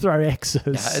want them to throw axes.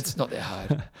 No, it's not that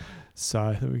hard. So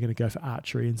I think we're going to go for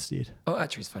archery instead. Oh,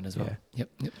 archery's fun as well. Yep.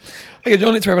 Okay,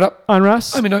 John, let's wrap it up. I'm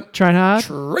Russ. I'm Eno. Train hard.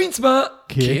 Train smart.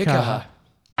 Kia Kia kaha.